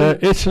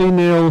that. Italy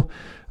 0,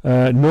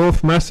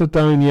 North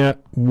Macedonia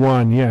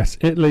 1. Yes,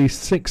 Italy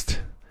 6th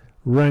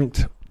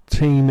ranked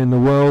team in the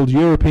world,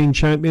 European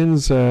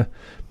champions.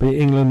 Beat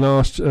England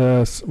last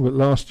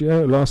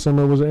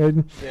summer, was it,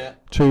 Aidan? Yeah.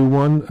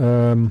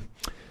 2-1.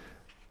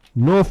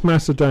 North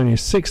Macedonia,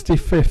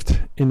 65th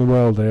in the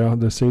world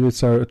they're seeded,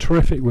 so a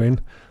terrific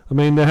win. I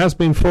mean, there has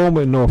been form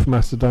in North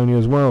Macedonia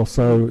as well,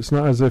 so it's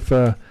not as if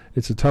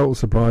it's a total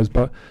surprise,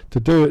 but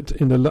to do it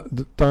in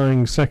the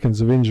dying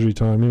seconds of injury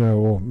time,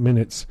 or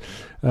minutes.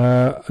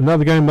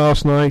 Another game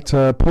last night,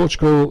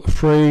 Portugal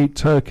 3,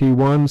 Turkey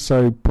 1,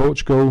 so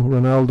Portugal,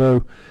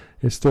 Ronaldo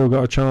He's still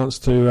got a chance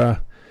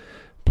to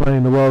play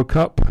in the World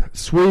Cup.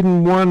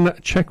 Sweden 1,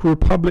 Czech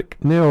Republic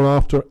 0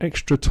 after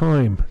extra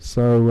time.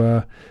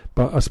 So,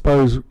 but I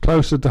suppose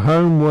closer to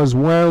home was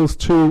Wales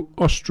 2,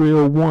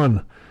 Austria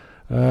 1.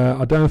 I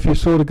don't know if you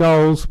saw the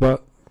goals,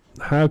 but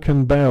how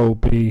can Bale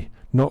be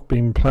not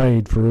being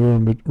played for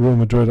Real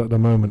Madrid at the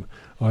moment?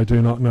 I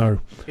do not know.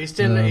 He's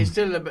still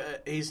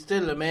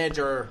a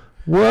major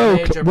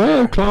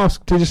world class.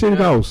 Did you see the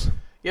goals?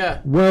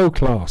 Yeah, world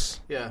class.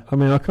 Yeah. I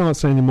mean, I can't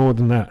say any more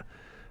than that.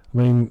 I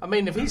mean,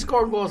 if he's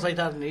scoring goals like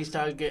that and he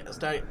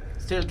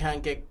still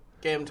can't get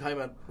game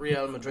time at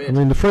Real Madrid. I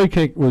mean, the free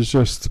kick was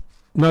just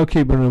no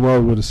keeper in the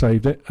world would have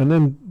saved it. And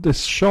then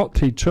this shot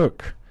he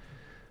took,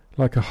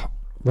 like a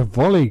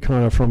volley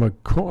kind of from a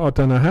corner. I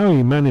don't know how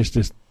he managed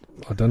this.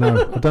 I don't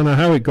know. I don't know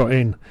how it got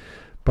in,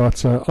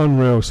 but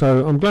unreal.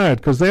 So I'm glad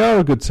because they are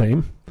a good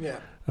team. Yeah.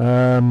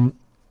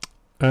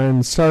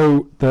 And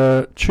so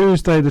the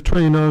Tuesday, the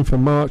 29th of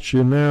March,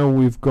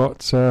 we've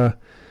got,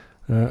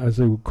 as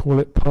they would call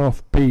it,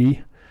 Path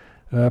B.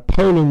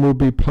 Poland will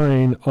be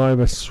playing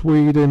either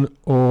Sweden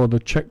or the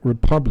Czech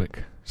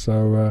Republic.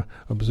 So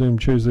I presume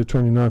Tuesday,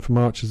 29th of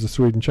March is the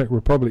Sweden-Czech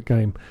Republic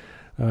game.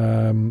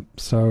 And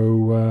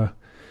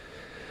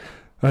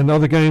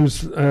other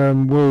games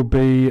will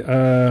be...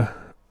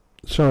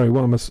 sorry,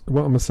 what am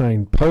I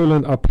saying?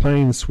 Poland are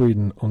playing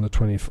Sweden on the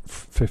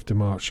 25th of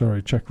March.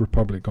 Sorry, Czech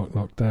Republic got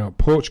knocked out.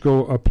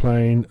 Portugal are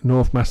playing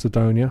North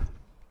Macedonia.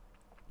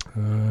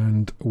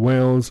 And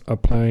Wales are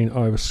playing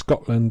either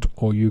Scotland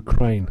or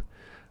Ukraine.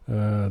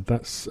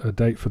 That's a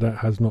date for that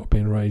has not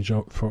been arranged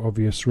up for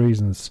obvious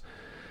reasons.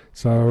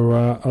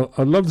 So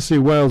I'd love to see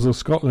Wales or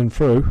Scotland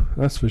through,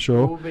 that's for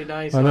sure. It would be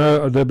nice. I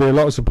know there'll be a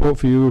lot of support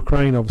for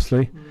Ukraine,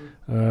 obviously.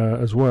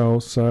 As well.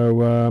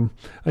 So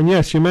and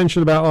yes, you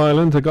mentioned about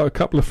Ireland. They've got a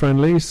couple of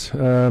friendlies.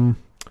 Very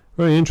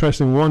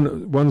interesting.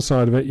 One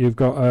side of it, you've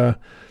got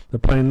they're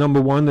playing number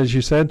 1, as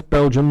you said,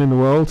 Belgium in the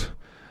world.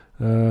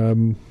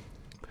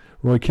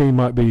 Roy Keane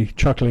might be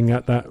chuckling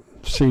at that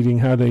seeding,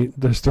 how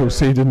they're still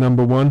seeded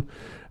number 1.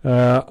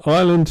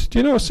 Ireland, do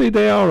you know what seed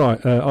they are,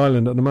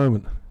 Ireland, at the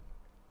moment?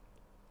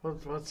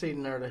 What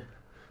seeding are they?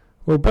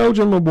 Well,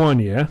 Belgium are 1,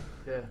 yeah.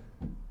 Yeah.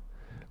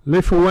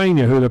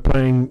 Lithuania, who they're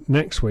playing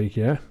next week,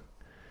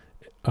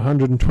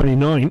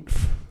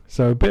 129th.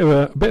 So a bit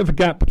of a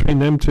gap between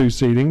them two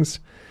seedings.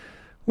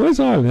 Where's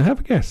Ireland?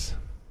 Have a guess.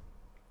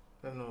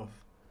 I don't know.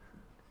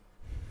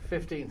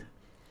 15th.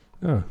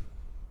 Oh,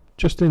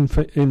 just in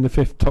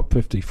the top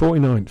 50,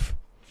 49th.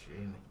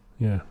 Gee.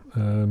 Yeah.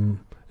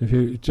 If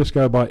you just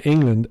go by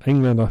England,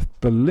 I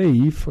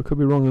believe, I could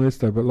be wrong on this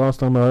though, but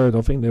last time I heard,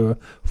 I think they were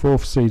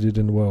 4th seeded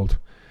in the world.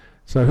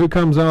 So who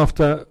comes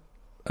after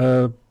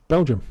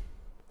Belgium?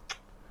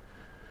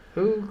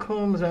 Who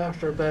comes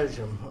after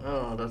Belgium?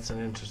 Oh, that's an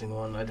interesting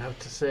one. I'd have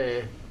to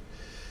say...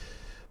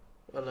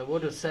 Well, I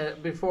would have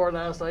said before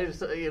last night,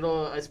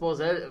 I suppose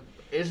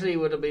Italy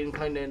would have been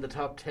kind of in the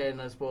top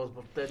 10, I suppose.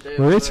 But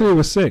Italy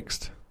was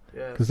 6th.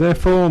 Yeah. Because their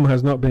form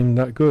has not been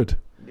that good.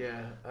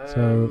 Yeah.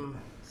 So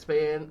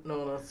Spain?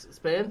 No, not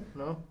Spain?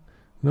 No.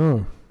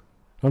 No.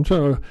 I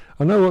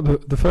know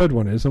what the third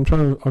one is. I'm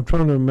trying to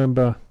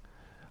remember...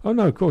 Oh,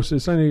 no, of course.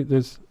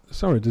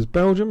 There's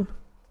Belgium...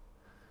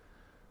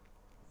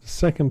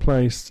 Second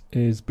place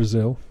is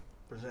Brazil.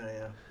 Brazil,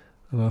 yeah.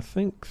 And I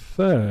think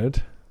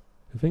third,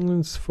 if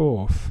England's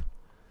 4th,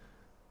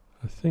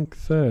 I think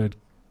third,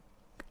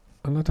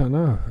 and I don't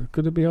know,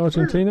 could it be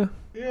Argentina?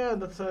 Yeah, I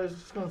was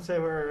just going to say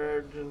we're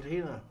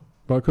Argentina.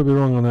 But I could be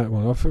wrong on that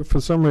one. For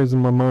some reason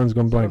my mind's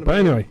gone blank. But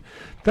anyway,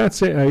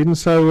 that's it, Aidan.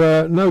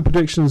 So no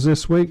predictions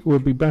this week. We'll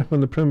be back on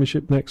the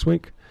Premiership next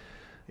week.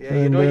 Yeah,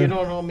 and, you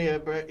don't owe me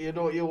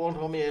you won't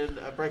owe me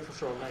a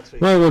breakfast roll next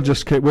week. No, we'll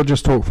just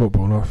talk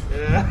football now.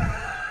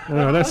 Yeah.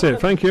 That's it.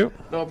 Thank you.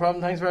 No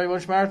problem. Thanks very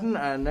much, Martin.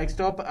 And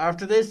next up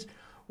after this,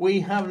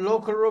 we have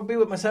local rugby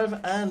with myself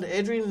and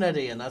Adrian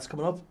Leddy, and that's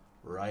coming up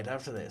right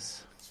after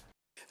this.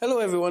 Hello,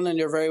 everyone, and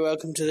you're very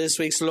welcome to this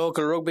week's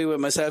local rugby with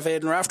myself,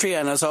 Aidan Raftery,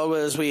 and as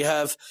always, we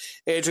have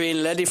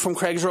Adrian Leddy from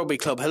Craig's Rugby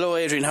Club. Hello,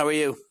 Adrian. How are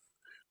you?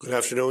 Good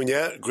afternoon.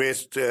 Yeah,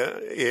 great,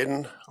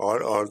 Aidan.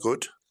 All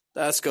good.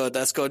 That's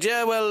good.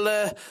 Yeah,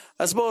 well,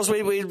 I suppose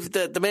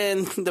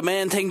the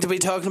main thing to be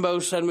talking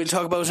about, and we'll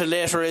talk about it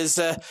later, is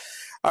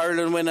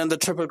Ireland winning the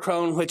Triple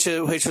Crown, which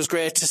was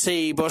great to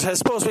see. But I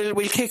suppose we'll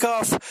kick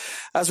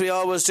off, as we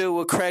always do,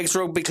 with Craig's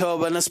Rugby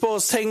Club, and I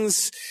suppose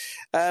things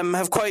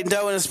have quietened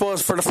down, I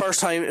suppose, for the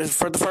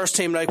first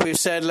team, like we've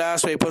said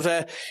last week.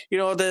 But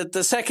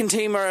the second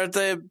team or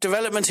the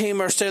development team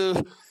are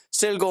still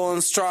going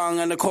strong,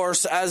 and of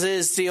course, as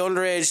is the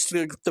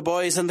underage, the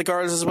boys and the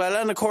girls as well,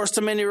 and of course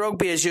the mini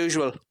rugby as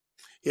usual.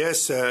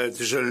 Yes,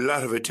 there's a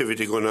lot of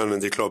activity going on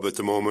in the club at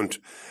the moment.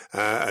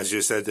 As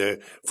you said, the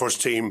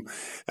first team,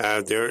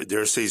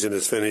 their season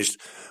is finished.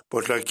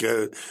 But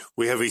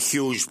we have a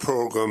huge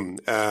program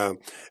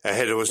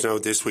ahead of us now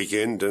this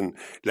weekend. And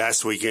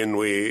last weekend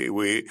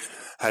we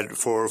had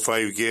 4 or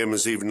 5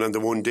 games even on the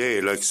one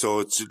day. So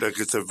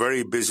it's a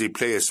very busy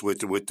place with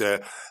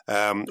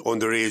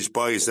underage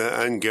boys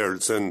and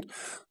girls. And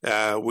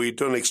we've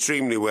done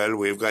extremely well.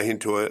 We've got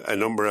into a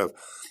number of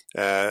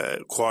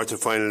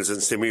quarterfinals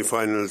and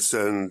semi-finals,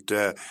 and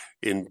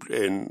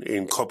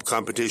in cup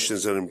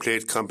competitions and in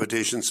plate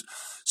competitions.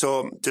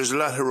 So there's a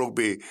lot of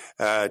rugby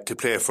to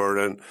play for,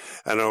 and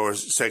our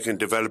second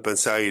development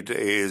side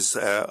is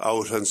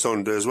out on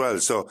Sunday as well.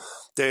 So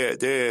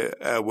they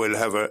will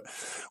have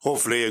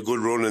hopefully a good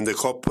run in the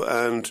cup,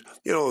 and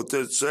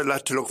there's a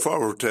lot to look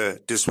forward to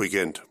this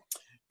weekend.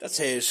 That's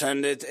it,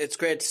 and it's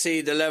great to see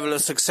the level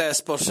of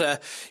success.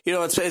 But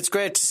it's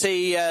great to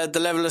see the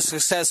level of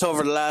success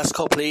over the last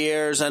couple of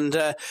years, and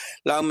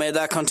long may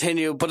that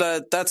continue.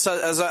 But that's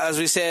as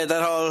we say,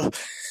 that all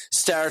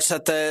starts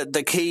at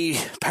the key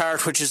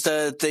part, which is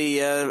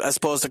the I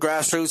suppose the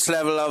grassroots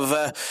level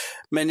of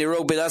mini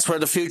rugby. That's where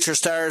the future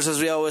stars, as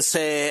we always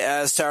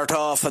say, start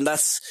off, and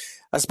that's,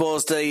 I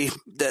suppose, the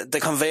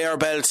conveyor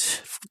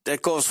belt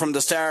that goes from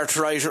the start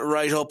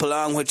right up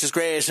along, which is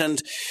great.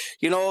 And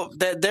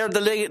they're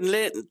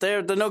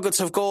the nuggets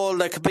of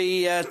gold that could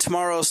be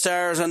tomorrow's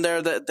stars, and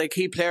they're the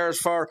key players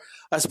for,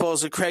 I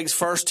suppose, Craig's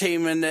first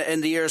team in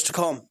the years to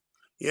come.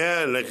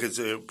 Yeah, it's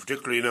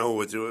particularly now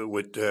with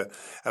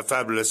a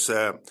fabulous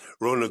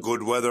run of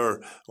good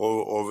weather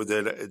over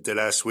the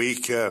last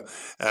week.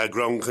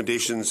 Ground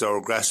conditions, our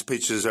grass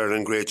pitches are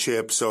in great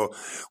shape. So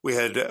we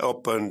had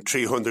up on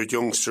 300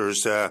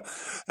 youngsters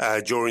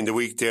during the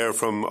week there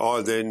from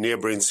all the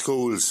neighbouring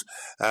schools,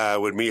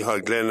 with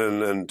Micheál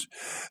Glennon and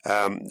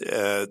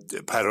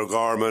Pat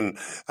O'Gorman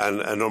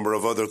and a number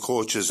of other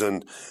coaches,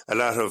 and a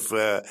lot of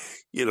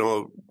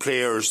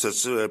players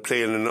that's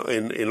playing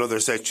in other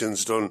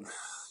sections done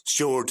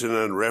Stewarton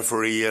and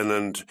Raftery,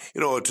 and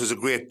it was a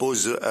great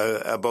buzz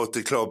about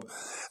the club.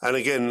 And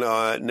again,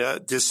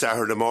 this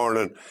Saturday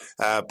morning,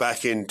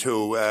 back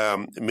into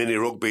mini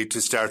rugby to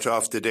start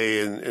off the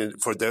day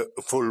for the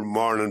full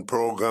morning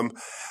programme.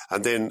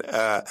 And then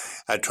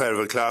at 12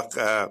 o'clock,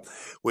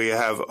 we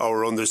have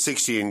our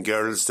under-16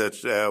 girls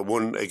that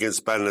won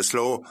against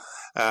Ballinasloe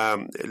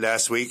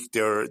last week.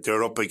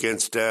 They're up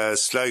against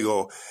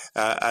Sligo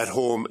at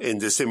home in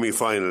the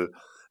semi-final.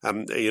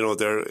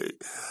 They're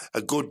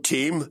a good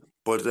team,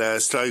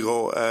 but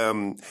Sligo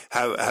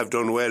have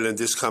done well in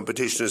this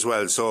competition as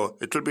well. So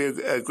it will be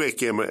a great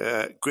game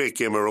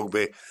of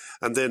rugby.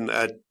 And then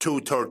at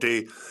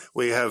 2:30,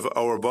 we have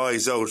our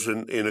boys out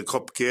in a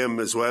cup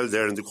game as well.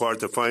 They're in the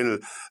quarter-final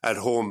at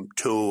home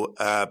to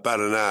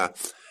Ballina.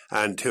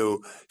 And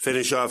to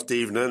finish off the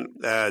evening,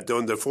 the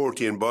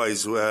under-14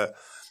 boys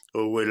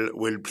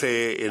will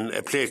play in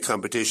a plate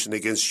competition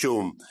against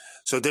Shum.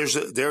 So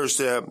there's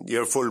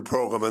your full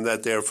programme on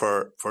that there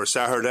for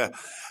Saturday.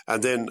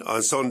 And then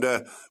on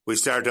Sunday, we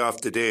start off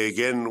the day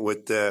again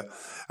with a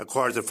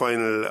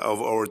quarter-final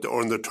of our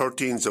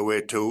under-13s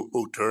away to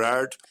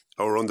Oughterard.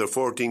 Our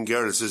under-14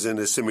 girls is in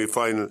a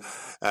semi-final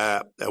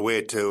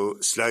away to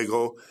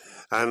Sligo.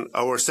 And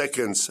our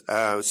seconds,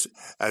 as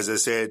I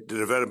said, the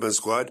development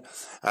squad,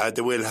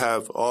 they will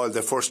have all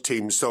the first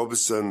team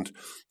subs, and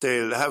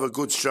they'll have a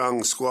good,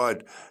 strong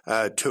squad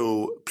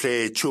to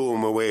play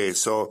Tuam away.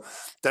 So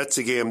that's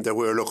a game that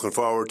we're looking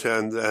forward to,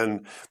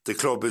 and the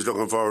club is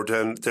looking forward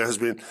to. And there has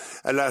been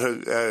a lot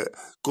of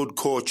good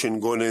coaching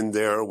going in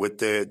there with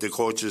the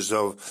coaches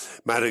of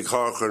Matty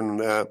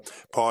Corcoran,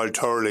 Paul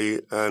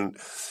Turley, and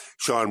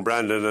Sean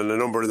Brandon, and a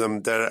number of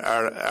them that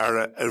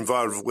are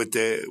involved with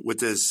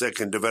the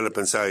second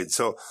development side.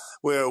 So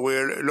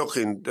we're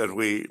looking that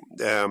we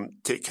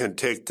can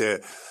take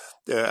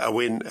a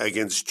win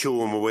against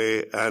Tuam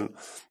away, and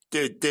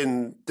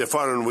then the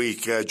following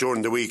week,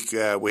 during the week,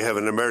 we have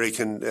an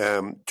American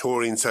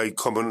touring side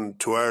coming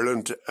to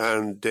Ireland,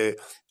 and they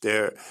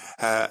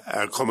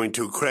are coming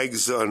to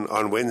Craig's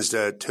on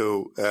Wednesday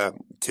to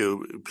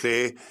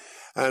play.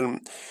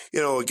 And,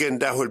 again,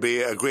 that will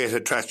be a great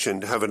attraction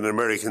to have an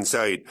American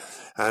side.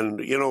 And,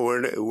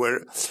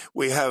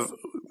 we have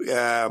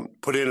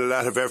put in a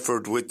lot of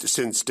effort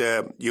since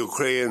the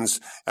Ukrainians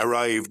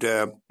arrived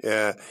in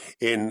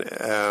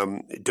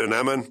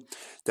Dunaman,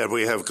 that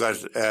we have got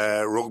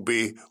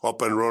rugby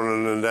up and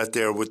running and that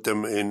there with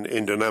them in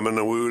Dunaman,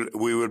 and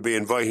we will be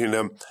inviting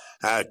them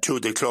to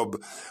the club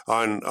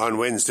on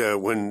Wednesday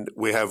when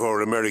we have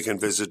our American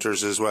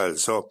visitors as well.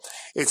 So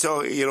it's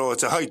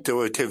a height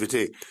to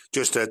activity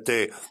just at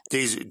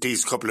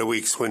these couple of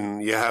weeks when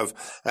you have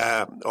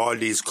all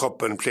these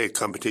cup and plate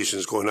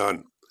competitions going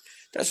on.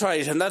 That's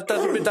right, and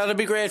that'll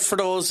be great for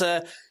those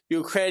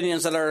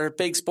Ukrainians that are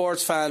big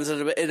sports fans.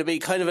 It'll be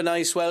kind of a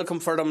nice welcome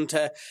for them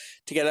to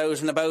get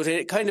out and about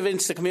it, kind of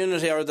into the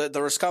community, or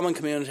the Roscommon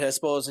community, I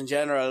suppose, in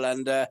general,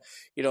 and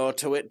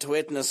to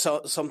witness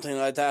something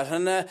like that.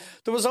 And there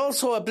was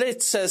also a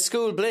blitz,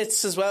 school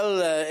blitz as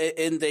well,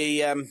 in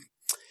the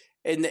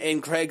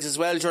in Craig's as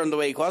well during the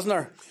week, wasn't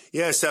there?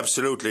 Yes,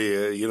 absolutely.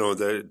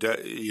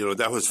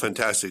 That was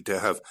fantastic to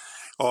have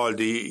all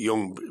the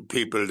young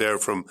people there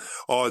from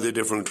all the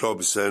different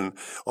clubs and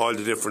all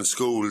the different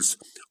schools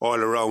all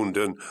around,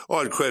 and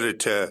all credit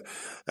to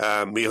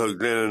Micheál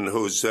Glennon,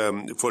 who's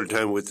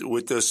full-time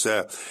with us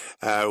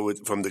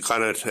from the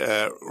Connacht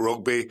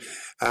Rugby.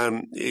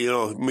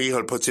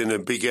 Micheál puts in a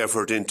big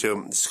effort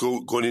into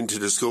going into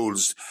the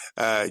schools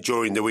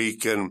during the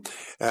week and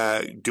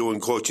doing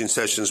coaching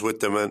sessions with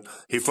them, and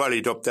he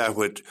followed up that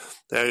with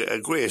a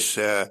great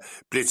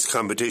blitz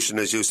competition,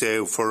 as you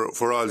say,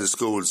 for all the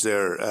schools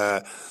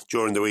there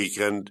during the week.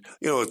 And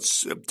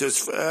it's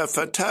just a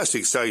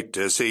fantastic sight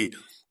to see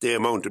the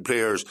amount of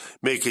players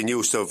making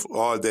use of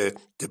all the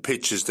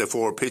pitches, the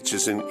 4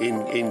 pitches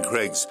in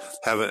Craig's,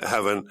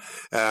 having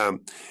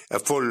a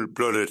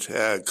full-blooded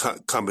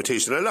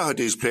competition. A lot of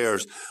these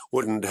players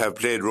wouldn't have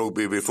played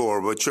rugby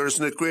before, but sure,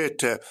 isn't it great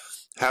to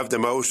have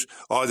them out?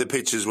 All the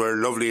pitches were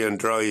lovely and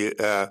dry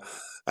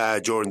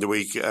during the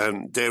week,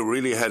 and they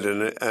really had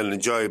an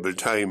enjoyable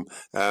time.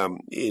 And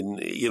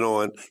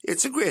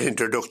it's a great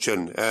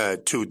introduction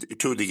to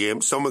the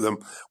game. Some of them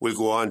will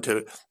go on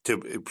to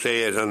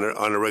play it on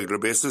a regular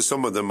basis.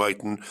 Some of them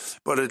mightn't,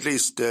 but at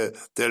least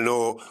they'll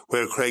know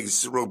where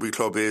Craig's Rugby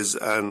Club is,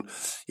 and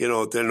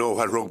they'll know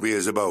what rugby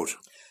is about.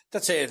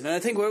 That's it. And I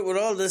think with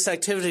all this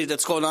activity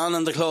that's going on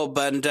in the club,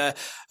 and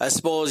I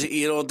suppose, the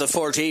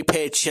 4G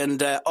pitch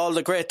and all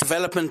the great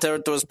development,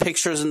 there was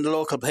pictures in the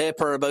local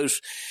paper about,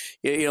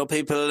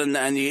 people and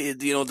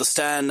the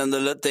stand and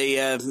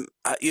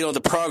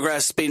the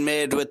progress being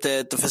made with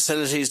the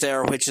facilities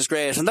there, which is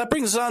great. And that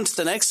brings us on to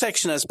the next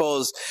section, I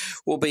suppose,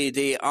 will be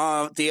the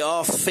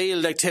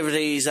off-field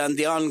activities and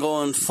the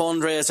ongoing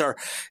fundraiser.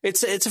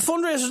 It's a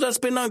fundraiser that's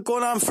been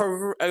going on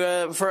for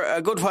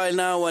a good while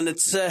now, and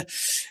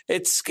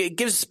it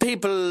gives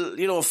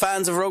people,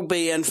 fans of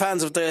rugby and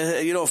fans of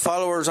the,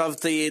 followers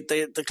of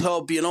the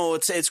club,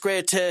 it's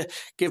great to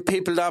give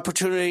people the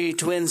opportunity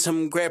to win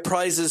some great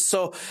prizes.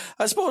 So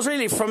I suppose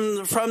really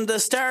from the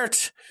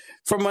start,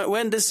 from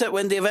when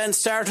the event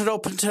started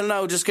up until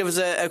now, just give us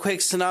a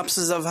quick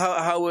synopsis of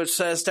how it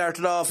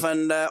started off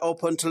and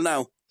up until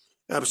now.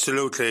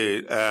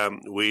 Absolutely.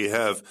 We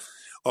have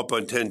up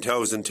on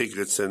 10,000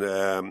 tickets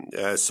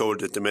and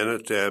sold at the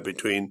minute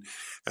between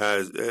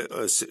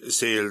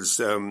sales,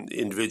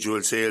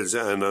 individual sales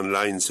and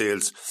online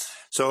sales.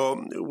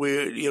 So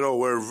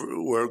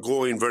we're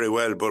going very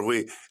well, but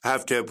we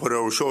have to put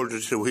our shoulder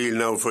to the wheel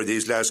now for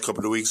these last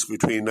couple of weeks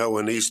between now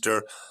and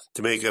Easter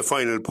to make a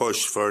final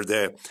push for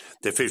the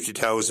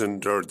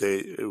 50,000, or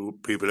the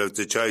people have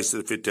the choice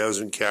of the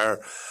 50,000 car,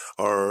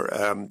 or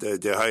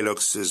the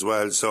Hilux as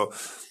well. So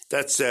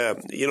that's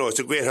it's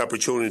a great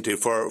opportunity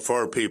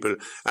for people,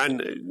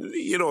 and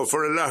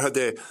for a lot of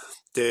the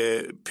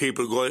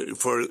people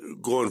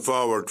going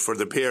forward, for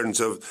the parents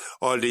of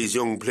all these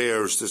young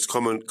players that's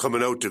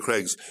coming out to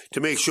Craig's, to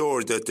make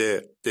sure that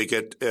they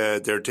get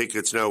their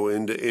tickets now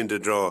in the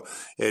draw.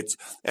 It's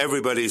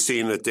everybody's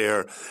seen it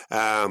there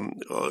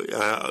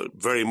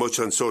very much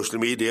on social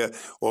media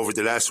over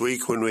the last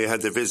week when we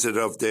had the visit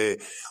of the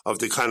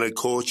Connacht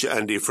coach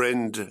Andy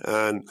Friend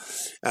and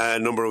a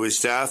number of his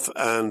staff,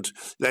 and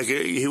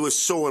he was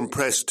so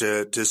impressed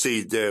to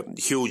see the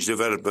huge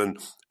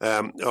development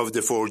of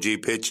the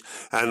 4G pitch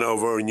and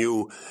of our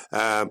new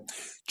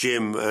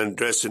gym and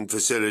dressing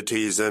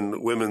facilities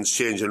and women's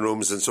changing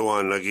rooms and so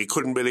on. He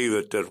couldn't believe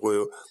it that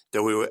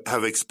we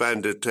have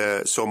expanded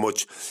so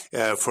much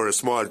for a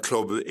small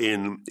club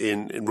in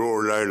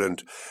rural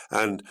Ireland.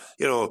 And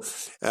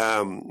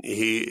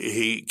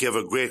he gave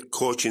a great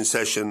coaching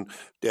session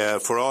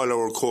for all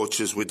our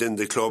coaches within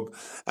the club,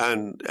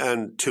 and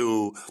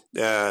to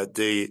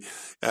the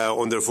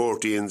under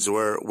 14s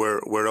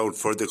were out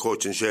for the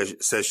coaching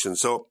session.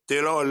 So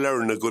they'll all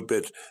learn a good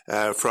bit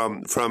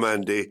from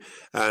Andy,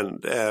 and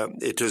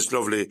it was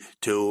lovely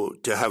to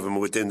have him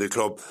within the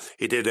club.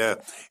 He did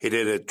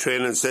a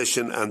training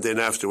session, and then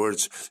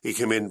afterwards he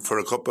came in for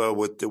a cuppa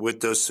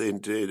with us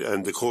and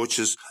the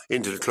coaches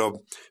into the club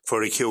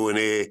for a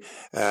Q&A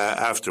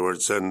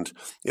afterwards, and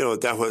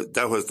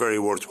that was very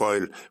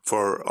worthwhile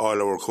for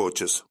all our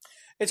coaches.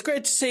 It's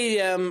great to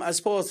see, I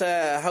suppose,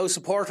 how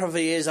supportive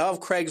he is of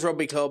Craig's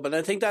Rugby Club, and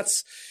I think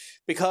that's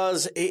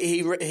because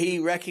he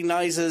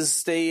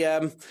recognises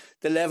the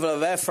level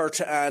of effort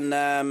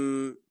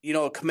and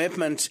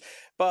commitment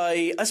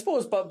by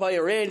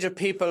a range of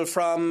people,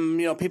 from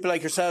people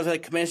like yourselves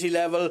at committee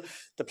level,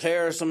 the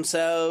players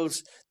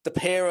themselves, the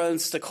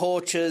parents, the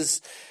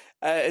coaches.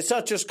 It's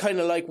not just kind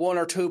of like one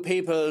or two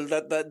people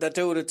that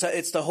do it.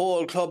 It's the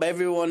whole club.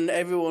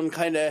 Everyone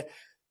kind of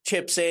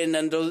chips in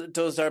and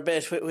does their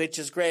bit, which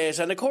is great.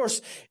 And of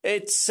course,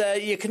 it's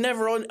you can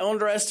never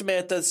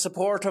underestimate the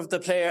support of the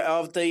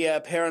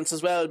parents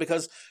as well,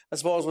 because I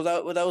suppose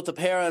without the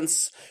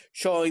parents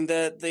showing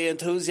the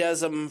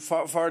enthusiasm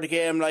for the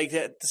game, like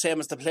the same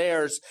as the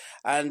players,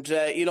 and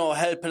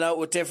helping out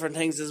with different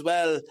things as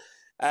well,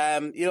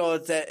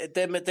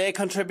 they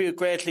contribute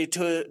greatly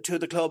to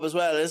the club as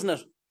well, isn't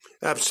it?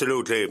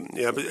 Absolutely.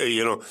 Yeah, but,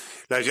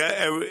 like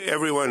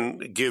everyone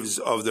gives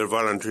of their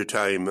voluntary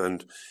time,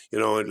 and,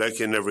 like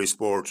in every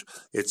sport,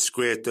 it's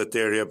great that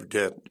they're able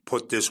to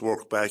put this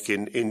work back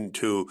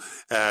into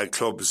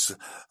clubs.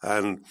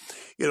 And,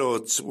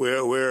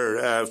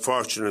 we're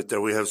fortunate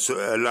that we have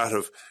a lot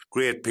of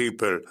great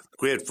people,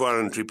 great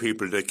voluntary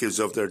people that gives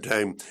of their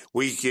time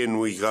week in,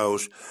 week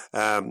out,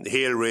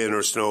 hail, rain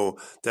or snow,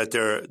 that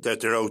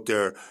they're out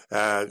there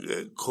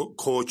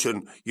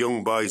coaching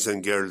young boys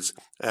and girls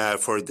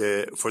for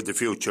the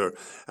future.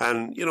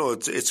 And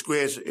it's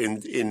great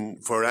in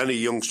for any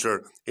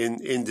youngster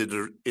in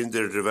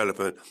their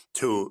development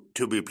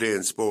to be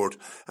playing sport,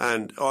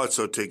 and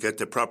also to get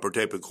the proper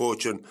type of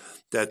coaching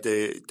that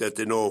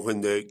they know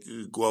when they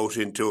go out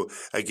into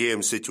a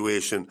game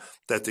situation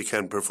that they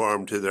can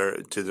perform to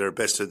their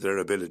best of their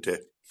ability.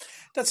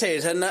 That's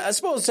it. And I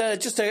suppose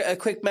just a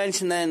quick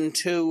mention then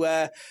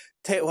to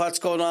what's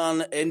going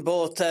on in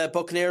both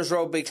Buccaneers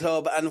Rugby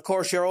Club and, of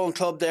course, your own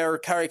club there,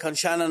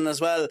 Carrick-on-Shannon as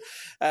well,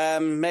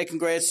 making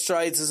great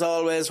strides as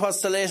always.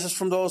 What's the latest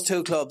from those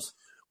two clubs?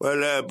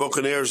 Well,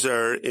 Buccaneers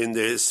are in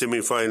the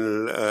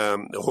semi-final,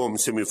 home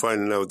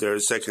semi-final now. They're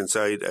second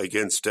side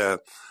against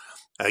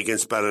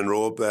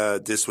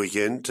Ballinrobe this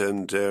weekend,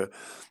 and the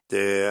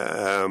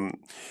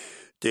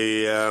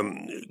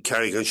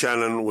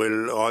Carrick-on-Shannon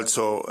will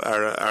also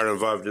are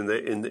involved in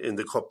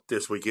the cup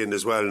this weekend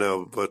as well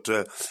now. But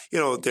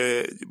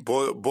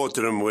both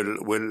of them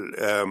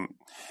will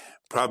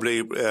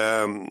probably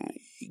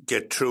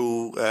get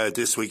through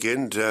this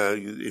weekend.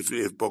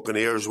 If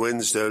Buccaneers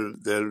wins,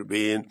 they'll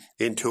be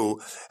into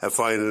a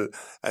final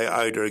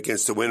either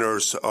against the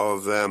winners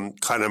of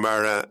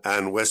Connemara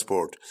and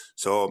Westport.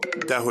 So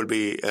that will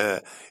be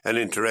an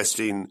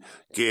interesting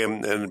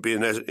game, and be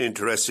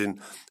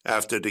interesting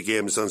after the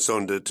games on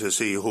Sunday to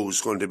see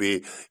who's going to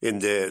be in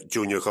the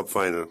Junior Cup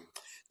final.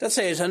 That's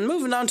it. And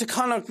moving on to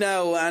Connacht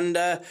now, and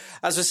as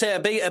I say,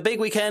 a big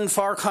weekend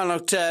for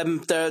Connacht.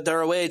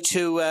 They're away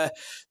to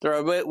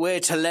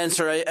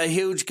Leinster, a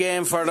huge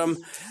game for them.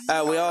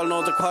 We all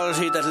know the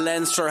quality that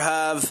Leinster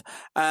have,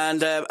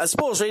 and I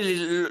suppose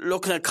really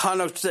looking at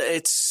Connacht,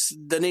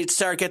 they need to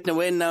start getting a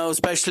win now,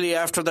 especially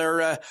after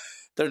their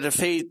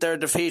defeat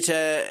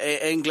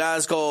in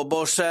Glasgow.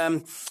 But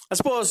I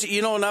suppose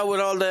now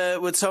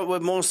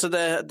with most of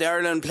the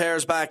Ireland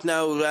players back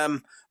now,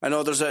 I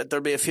know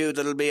there'll be a few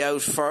that'll be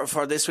out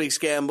for this week's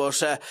game,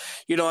 but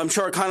I'm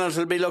sure Connacht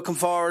will be looking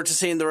forward to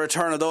seeing the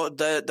return of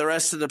the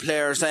rest of the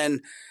players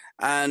then.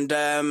 And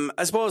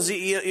I suppose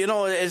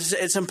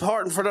it's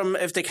important for them,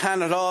 if they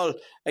can at all,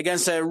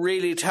 against a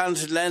really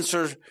talented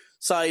Leinster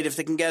side, if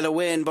they can get a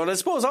win. But I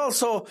suppose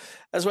also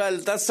as well,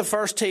 that's the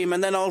first team,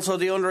 and then also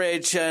the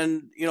underage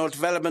and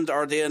development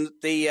or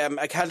the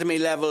academy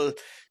level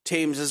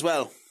teams as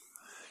well.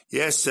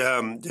 Yes,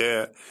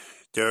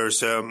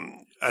 there's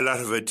a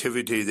lot of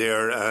activity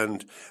there,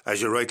 and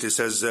as you rightly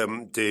says,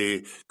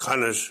 the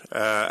Connacht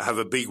have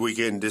a big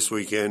weekend this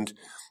weekend.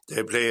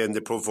 They play in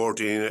the Pro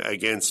 14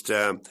 against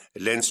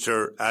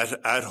Leinster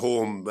at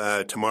home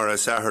tomorrow,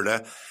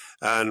 Saturday.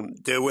 And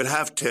they will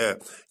have to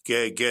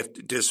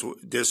get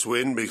this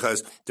win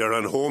because they're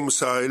on home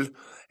soil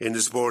in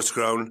the sports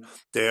ground.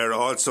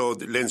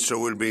 Leinster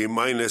will be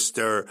minus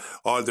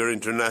all their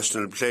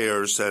international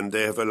players, and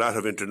they have a lot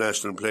of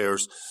international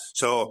players.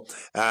 So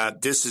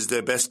this is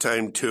the best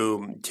time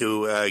to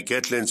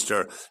get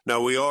Leinster.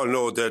 Now, we all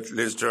know that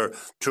Leinster,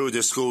 through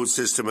the school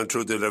system and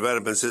through the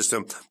development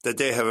system, that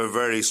they have a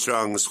very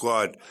strong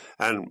squad.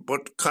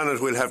 But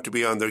Connacht will have to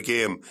be on their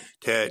game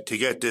to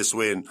get this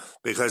win,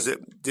 because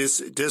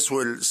this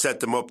will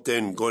set them up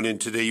then going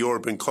into the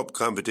European Cup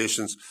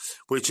competitions,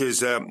 which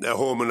is a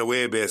home and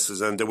away basis,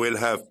 and they will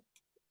have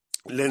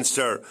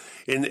Leinster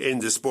in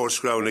the sports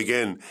ground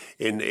again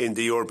in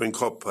the European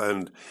Cup,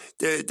 and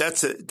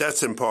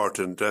that's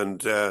important,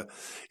 and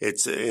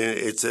it's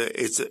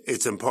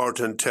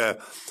important to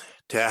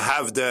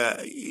have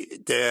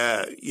them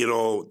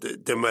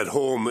at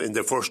home in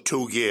the first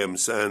two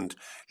games, and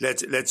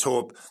let's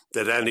hope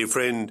that Andy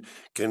Friend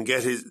can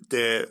get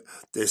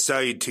the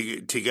side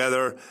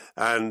together,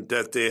 and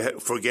that they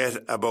forget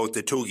about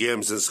the two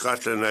games in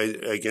Scotland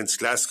against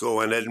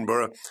Glasgow and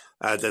Edinburgh,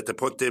 that they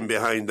put them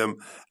behind them,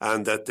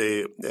 and that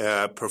they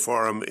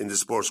perform in the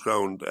sports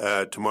ground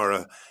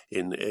tomorrow.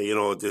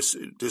 This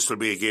will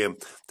be a game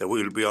that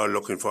we will be all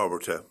looking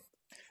forward to.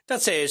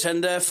 That's it.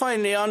 And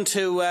finally on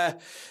to, I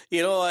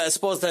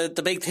suppose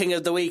the big thing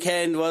of the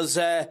weekend was,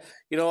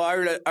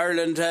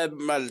 Ireland,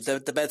 they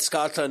bet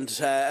Scotland,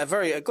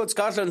 a good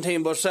Scotland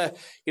team, but,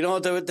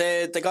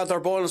 they got their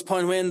bonus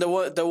point win. They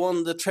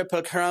won the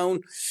Triple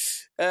Crown.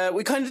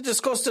 We kind of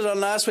discussed it on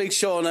last week's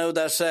show now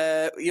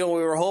that, we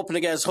were hoping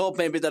against hope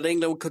maybe that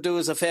England could do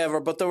us a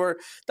favour, but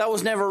that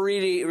was never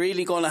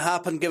really going to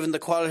happen given the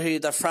quality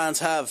that France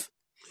have.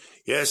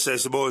 Yes, I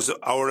suppose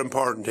our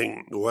important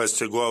thing was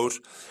to go out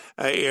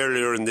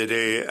earlier in the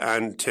day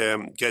and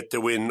get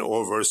the win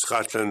over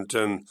Scotland.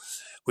 And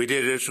we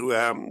did it.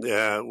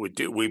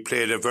 We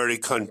played a very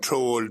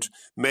controlled,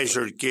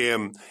 measured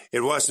game.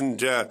 It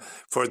wasn't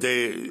for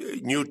the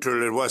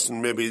neutral. It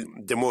wasn't maybe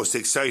the most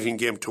exciting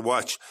game to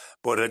watch,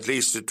 but at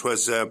least it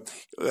was.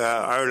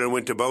 Ireland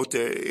went about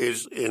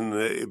it in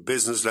a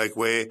business-like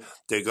way.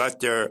 They got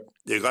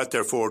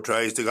their 4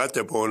 tries. They got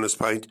their bonus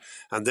point,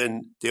 and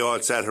then they all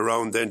sat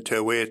around then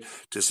to wait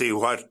to see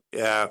what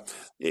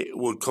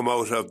would come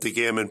out of the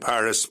game in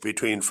Paris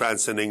between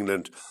France and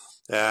England.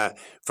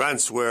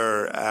 France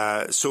were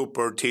a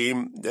super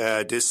team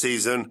this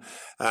season,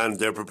 and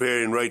they're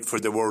preparing right for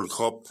the World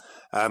Cup.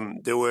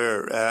 They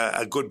were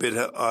a good bit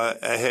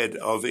ahead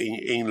of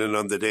England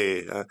on the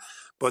day.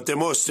 But the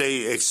most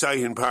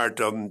exciting part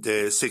of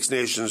the Six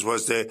Nations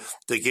was the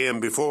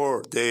game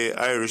before the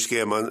Irish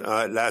game on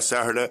last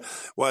Saturday.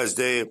 Was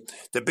the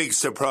big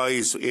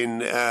surprise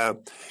in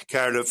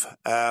Cardiff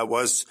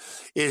was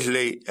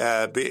Italy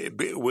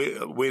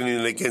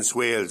winning against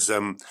Wales.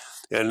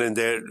 And in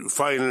the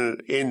final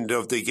end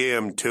of the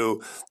game,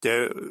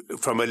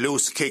 from a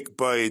loose kick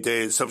by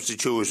the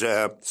substitute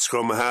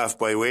scrum half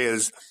by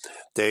Wales,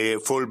 the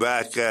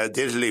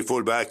Italy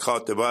fullback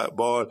caught the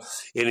ball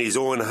in his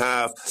own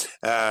half,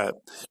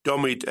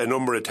 dummied a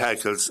number of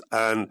tackles,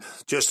 and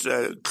just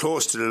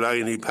close to the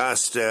line, he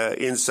passed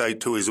inside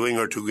to his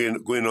winger to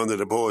go in under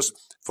the post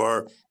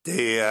for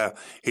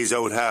his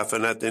out half,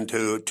 and that then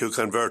to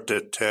convert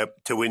it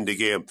to win the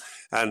game.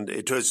 And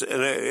it was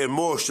an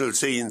emotional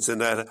scenes in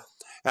that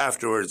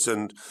afterwards,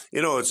 and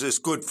it's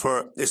good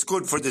for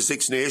the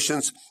Six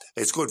Nations.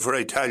 It's good for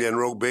Italian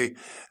rugby,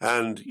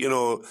 and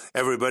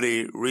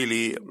everybody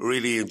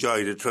really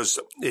enjoyed it.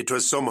 It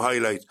was some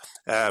highlight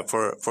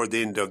for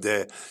the end of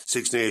the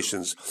Six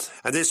Nations.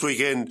 And this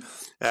weekend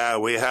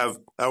we have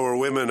our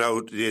women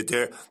out.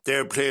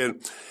 They're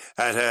playing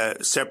at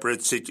a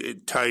separate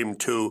time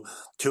to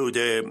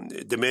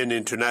the men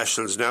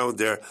internationals now.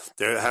 They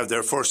have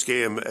their first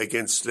game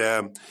against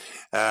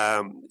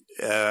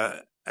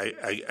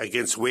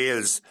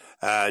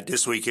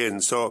this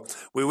weekend. So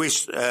we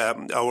wish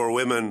our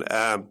women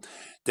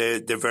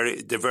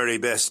the very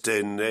best,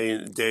 in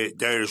the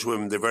Irish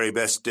women the very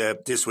best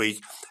this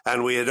week.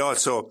 And we had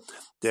also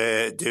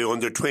the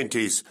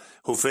under-20s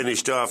who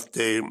finished off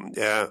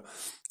the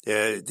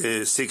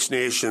Six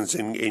Nations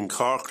in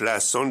Cork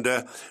last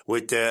Sunday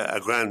with a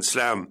Grand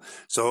Slam.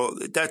 So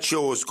that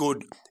shows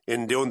good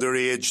in the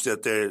underage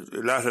that there are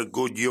a lot of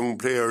good young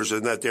players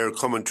and that they're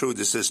coming through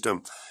the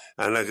system.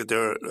 And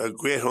they're a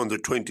great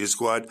under-20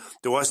 squad.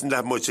 There wasn't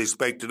that much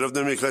expected of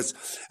them because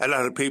a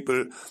lot of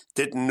people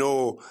didn't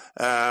know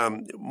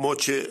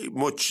much.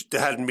 They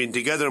hadn't been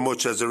together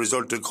much as a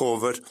result of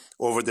COVID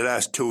over the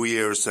last 2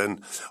 years.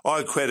 And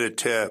all credit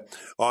to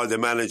all the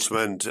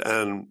management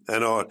and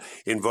all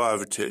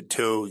involved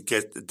to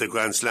get the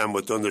Grand Slam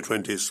with the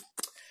under-20s.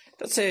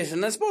 That's it.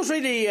 And I suppose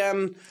really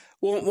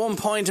one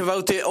point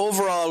about the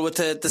overall with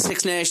the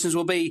Six Nations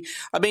will be,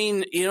 I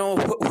mean,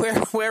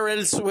 where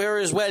is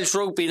Welsh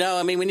rugby now?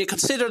 I mean, when you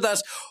consider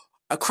that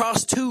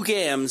across 2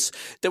 games,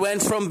 they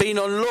went from being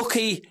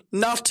unlucky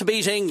not to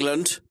beat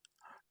England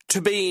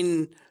to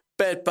being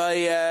bet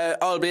by,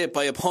 albeit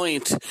by a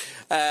point,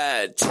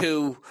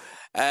 to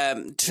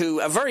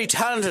a very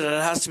talented,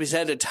 it has to be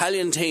said,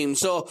 Italian team.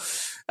 So,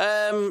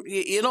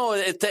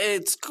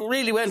 it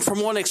really went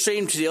from one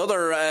extreme to the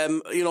other,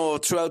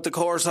 throughout the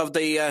course of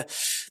the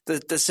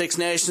Six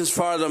Nations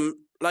for them.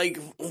 Like,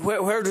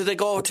 where do they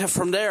go to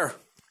from there?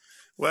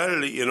 Well,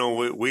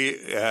 we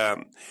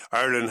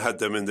Ireland had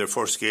them in their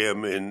first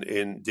game in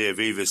the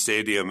Aviva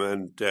Stadium,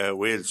 and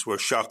Wales were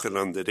shocking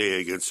on the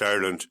day against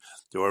Ireland.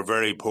 They were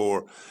very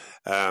poor.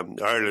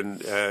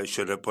 Ireland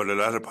should have put a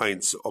lot of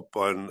points up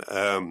on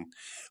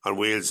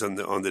Wales on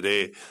the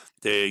day.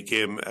 The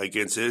game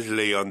against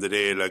Italy on the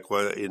day, like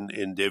in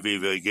the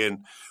Aviva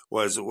again,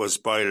 was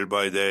spoiled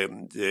by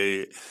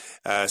the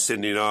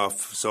sending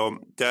off. So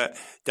that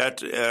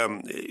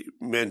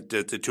meant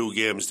that the 2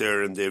 games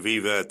there in the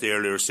Aviva at the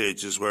earlier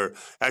stages were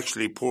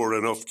actually poor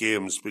enough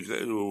games, because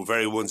they were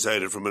very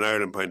one-sided from an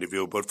Ireland point of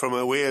view. But from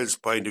a Wales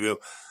point of view,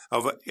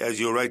 as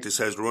you rightly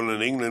says,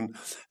 running England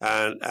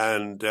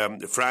and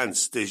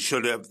France, they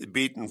should have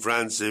beaten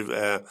France if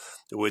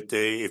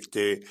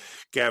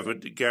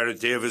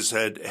Gareth Davis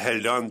had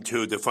held on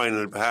to the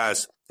final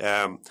pass.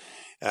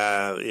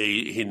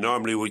 He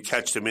normally would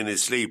catch them in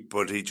his sleep,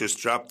 but he just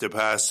dropped the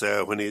pass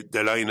when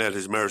the line at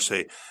his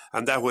mercy,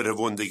 and that would have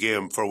won the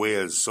game for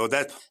Wales. So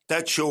that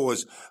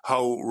shows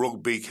how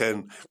rugby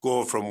can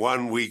go from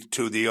one week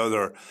to the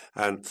other.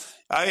 And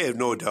I have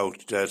no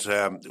doubt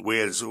that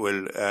Wales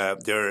will.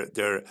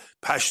 They're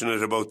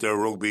passionate about their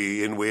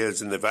rugby in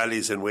Wales, in the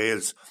valleys in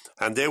Wales,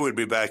 and they will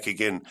be back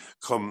again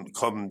come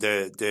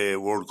the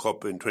World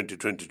Cup in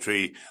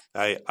 2023.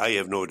 I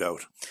have no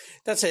doubt.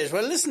 That's it.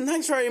 Well, listen,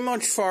 thanks very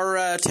much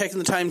for taking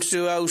the time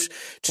to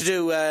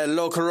do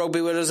local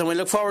rugby with us, and we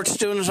look forward to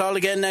doing it all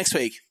again next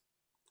week.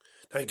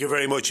 Thank you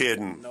very much,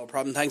 Aidan. No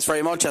problem. Thanks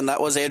very much. And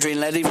that was Adrian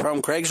Leddy from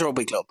Craig's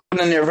Rugby Club.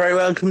 And you're very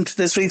welcome to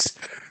this week's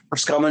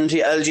First Community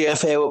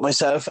LGFA with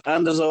myself.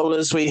 And as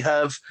always, we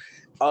have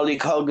Ollie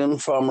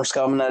Coggan from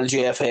Roscommon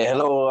LGFA.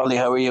 Hello, Ollie.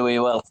 How are you? Are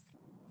you well?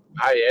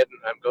 Hi, Aidan.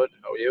 I'm good.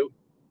 How are you?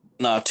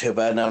 Not too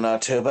bad, no,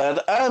 not too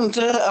bad. And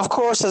of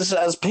course,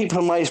 as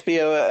people might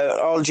be,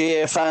 all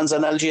GA fans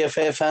and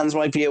LGFA fans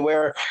might be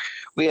aware,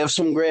 we have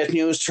some great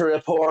news to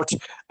report.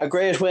 A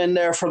great win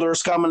there for the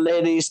Roscommon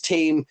ladies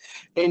team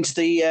into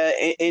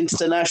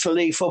the National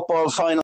League football final.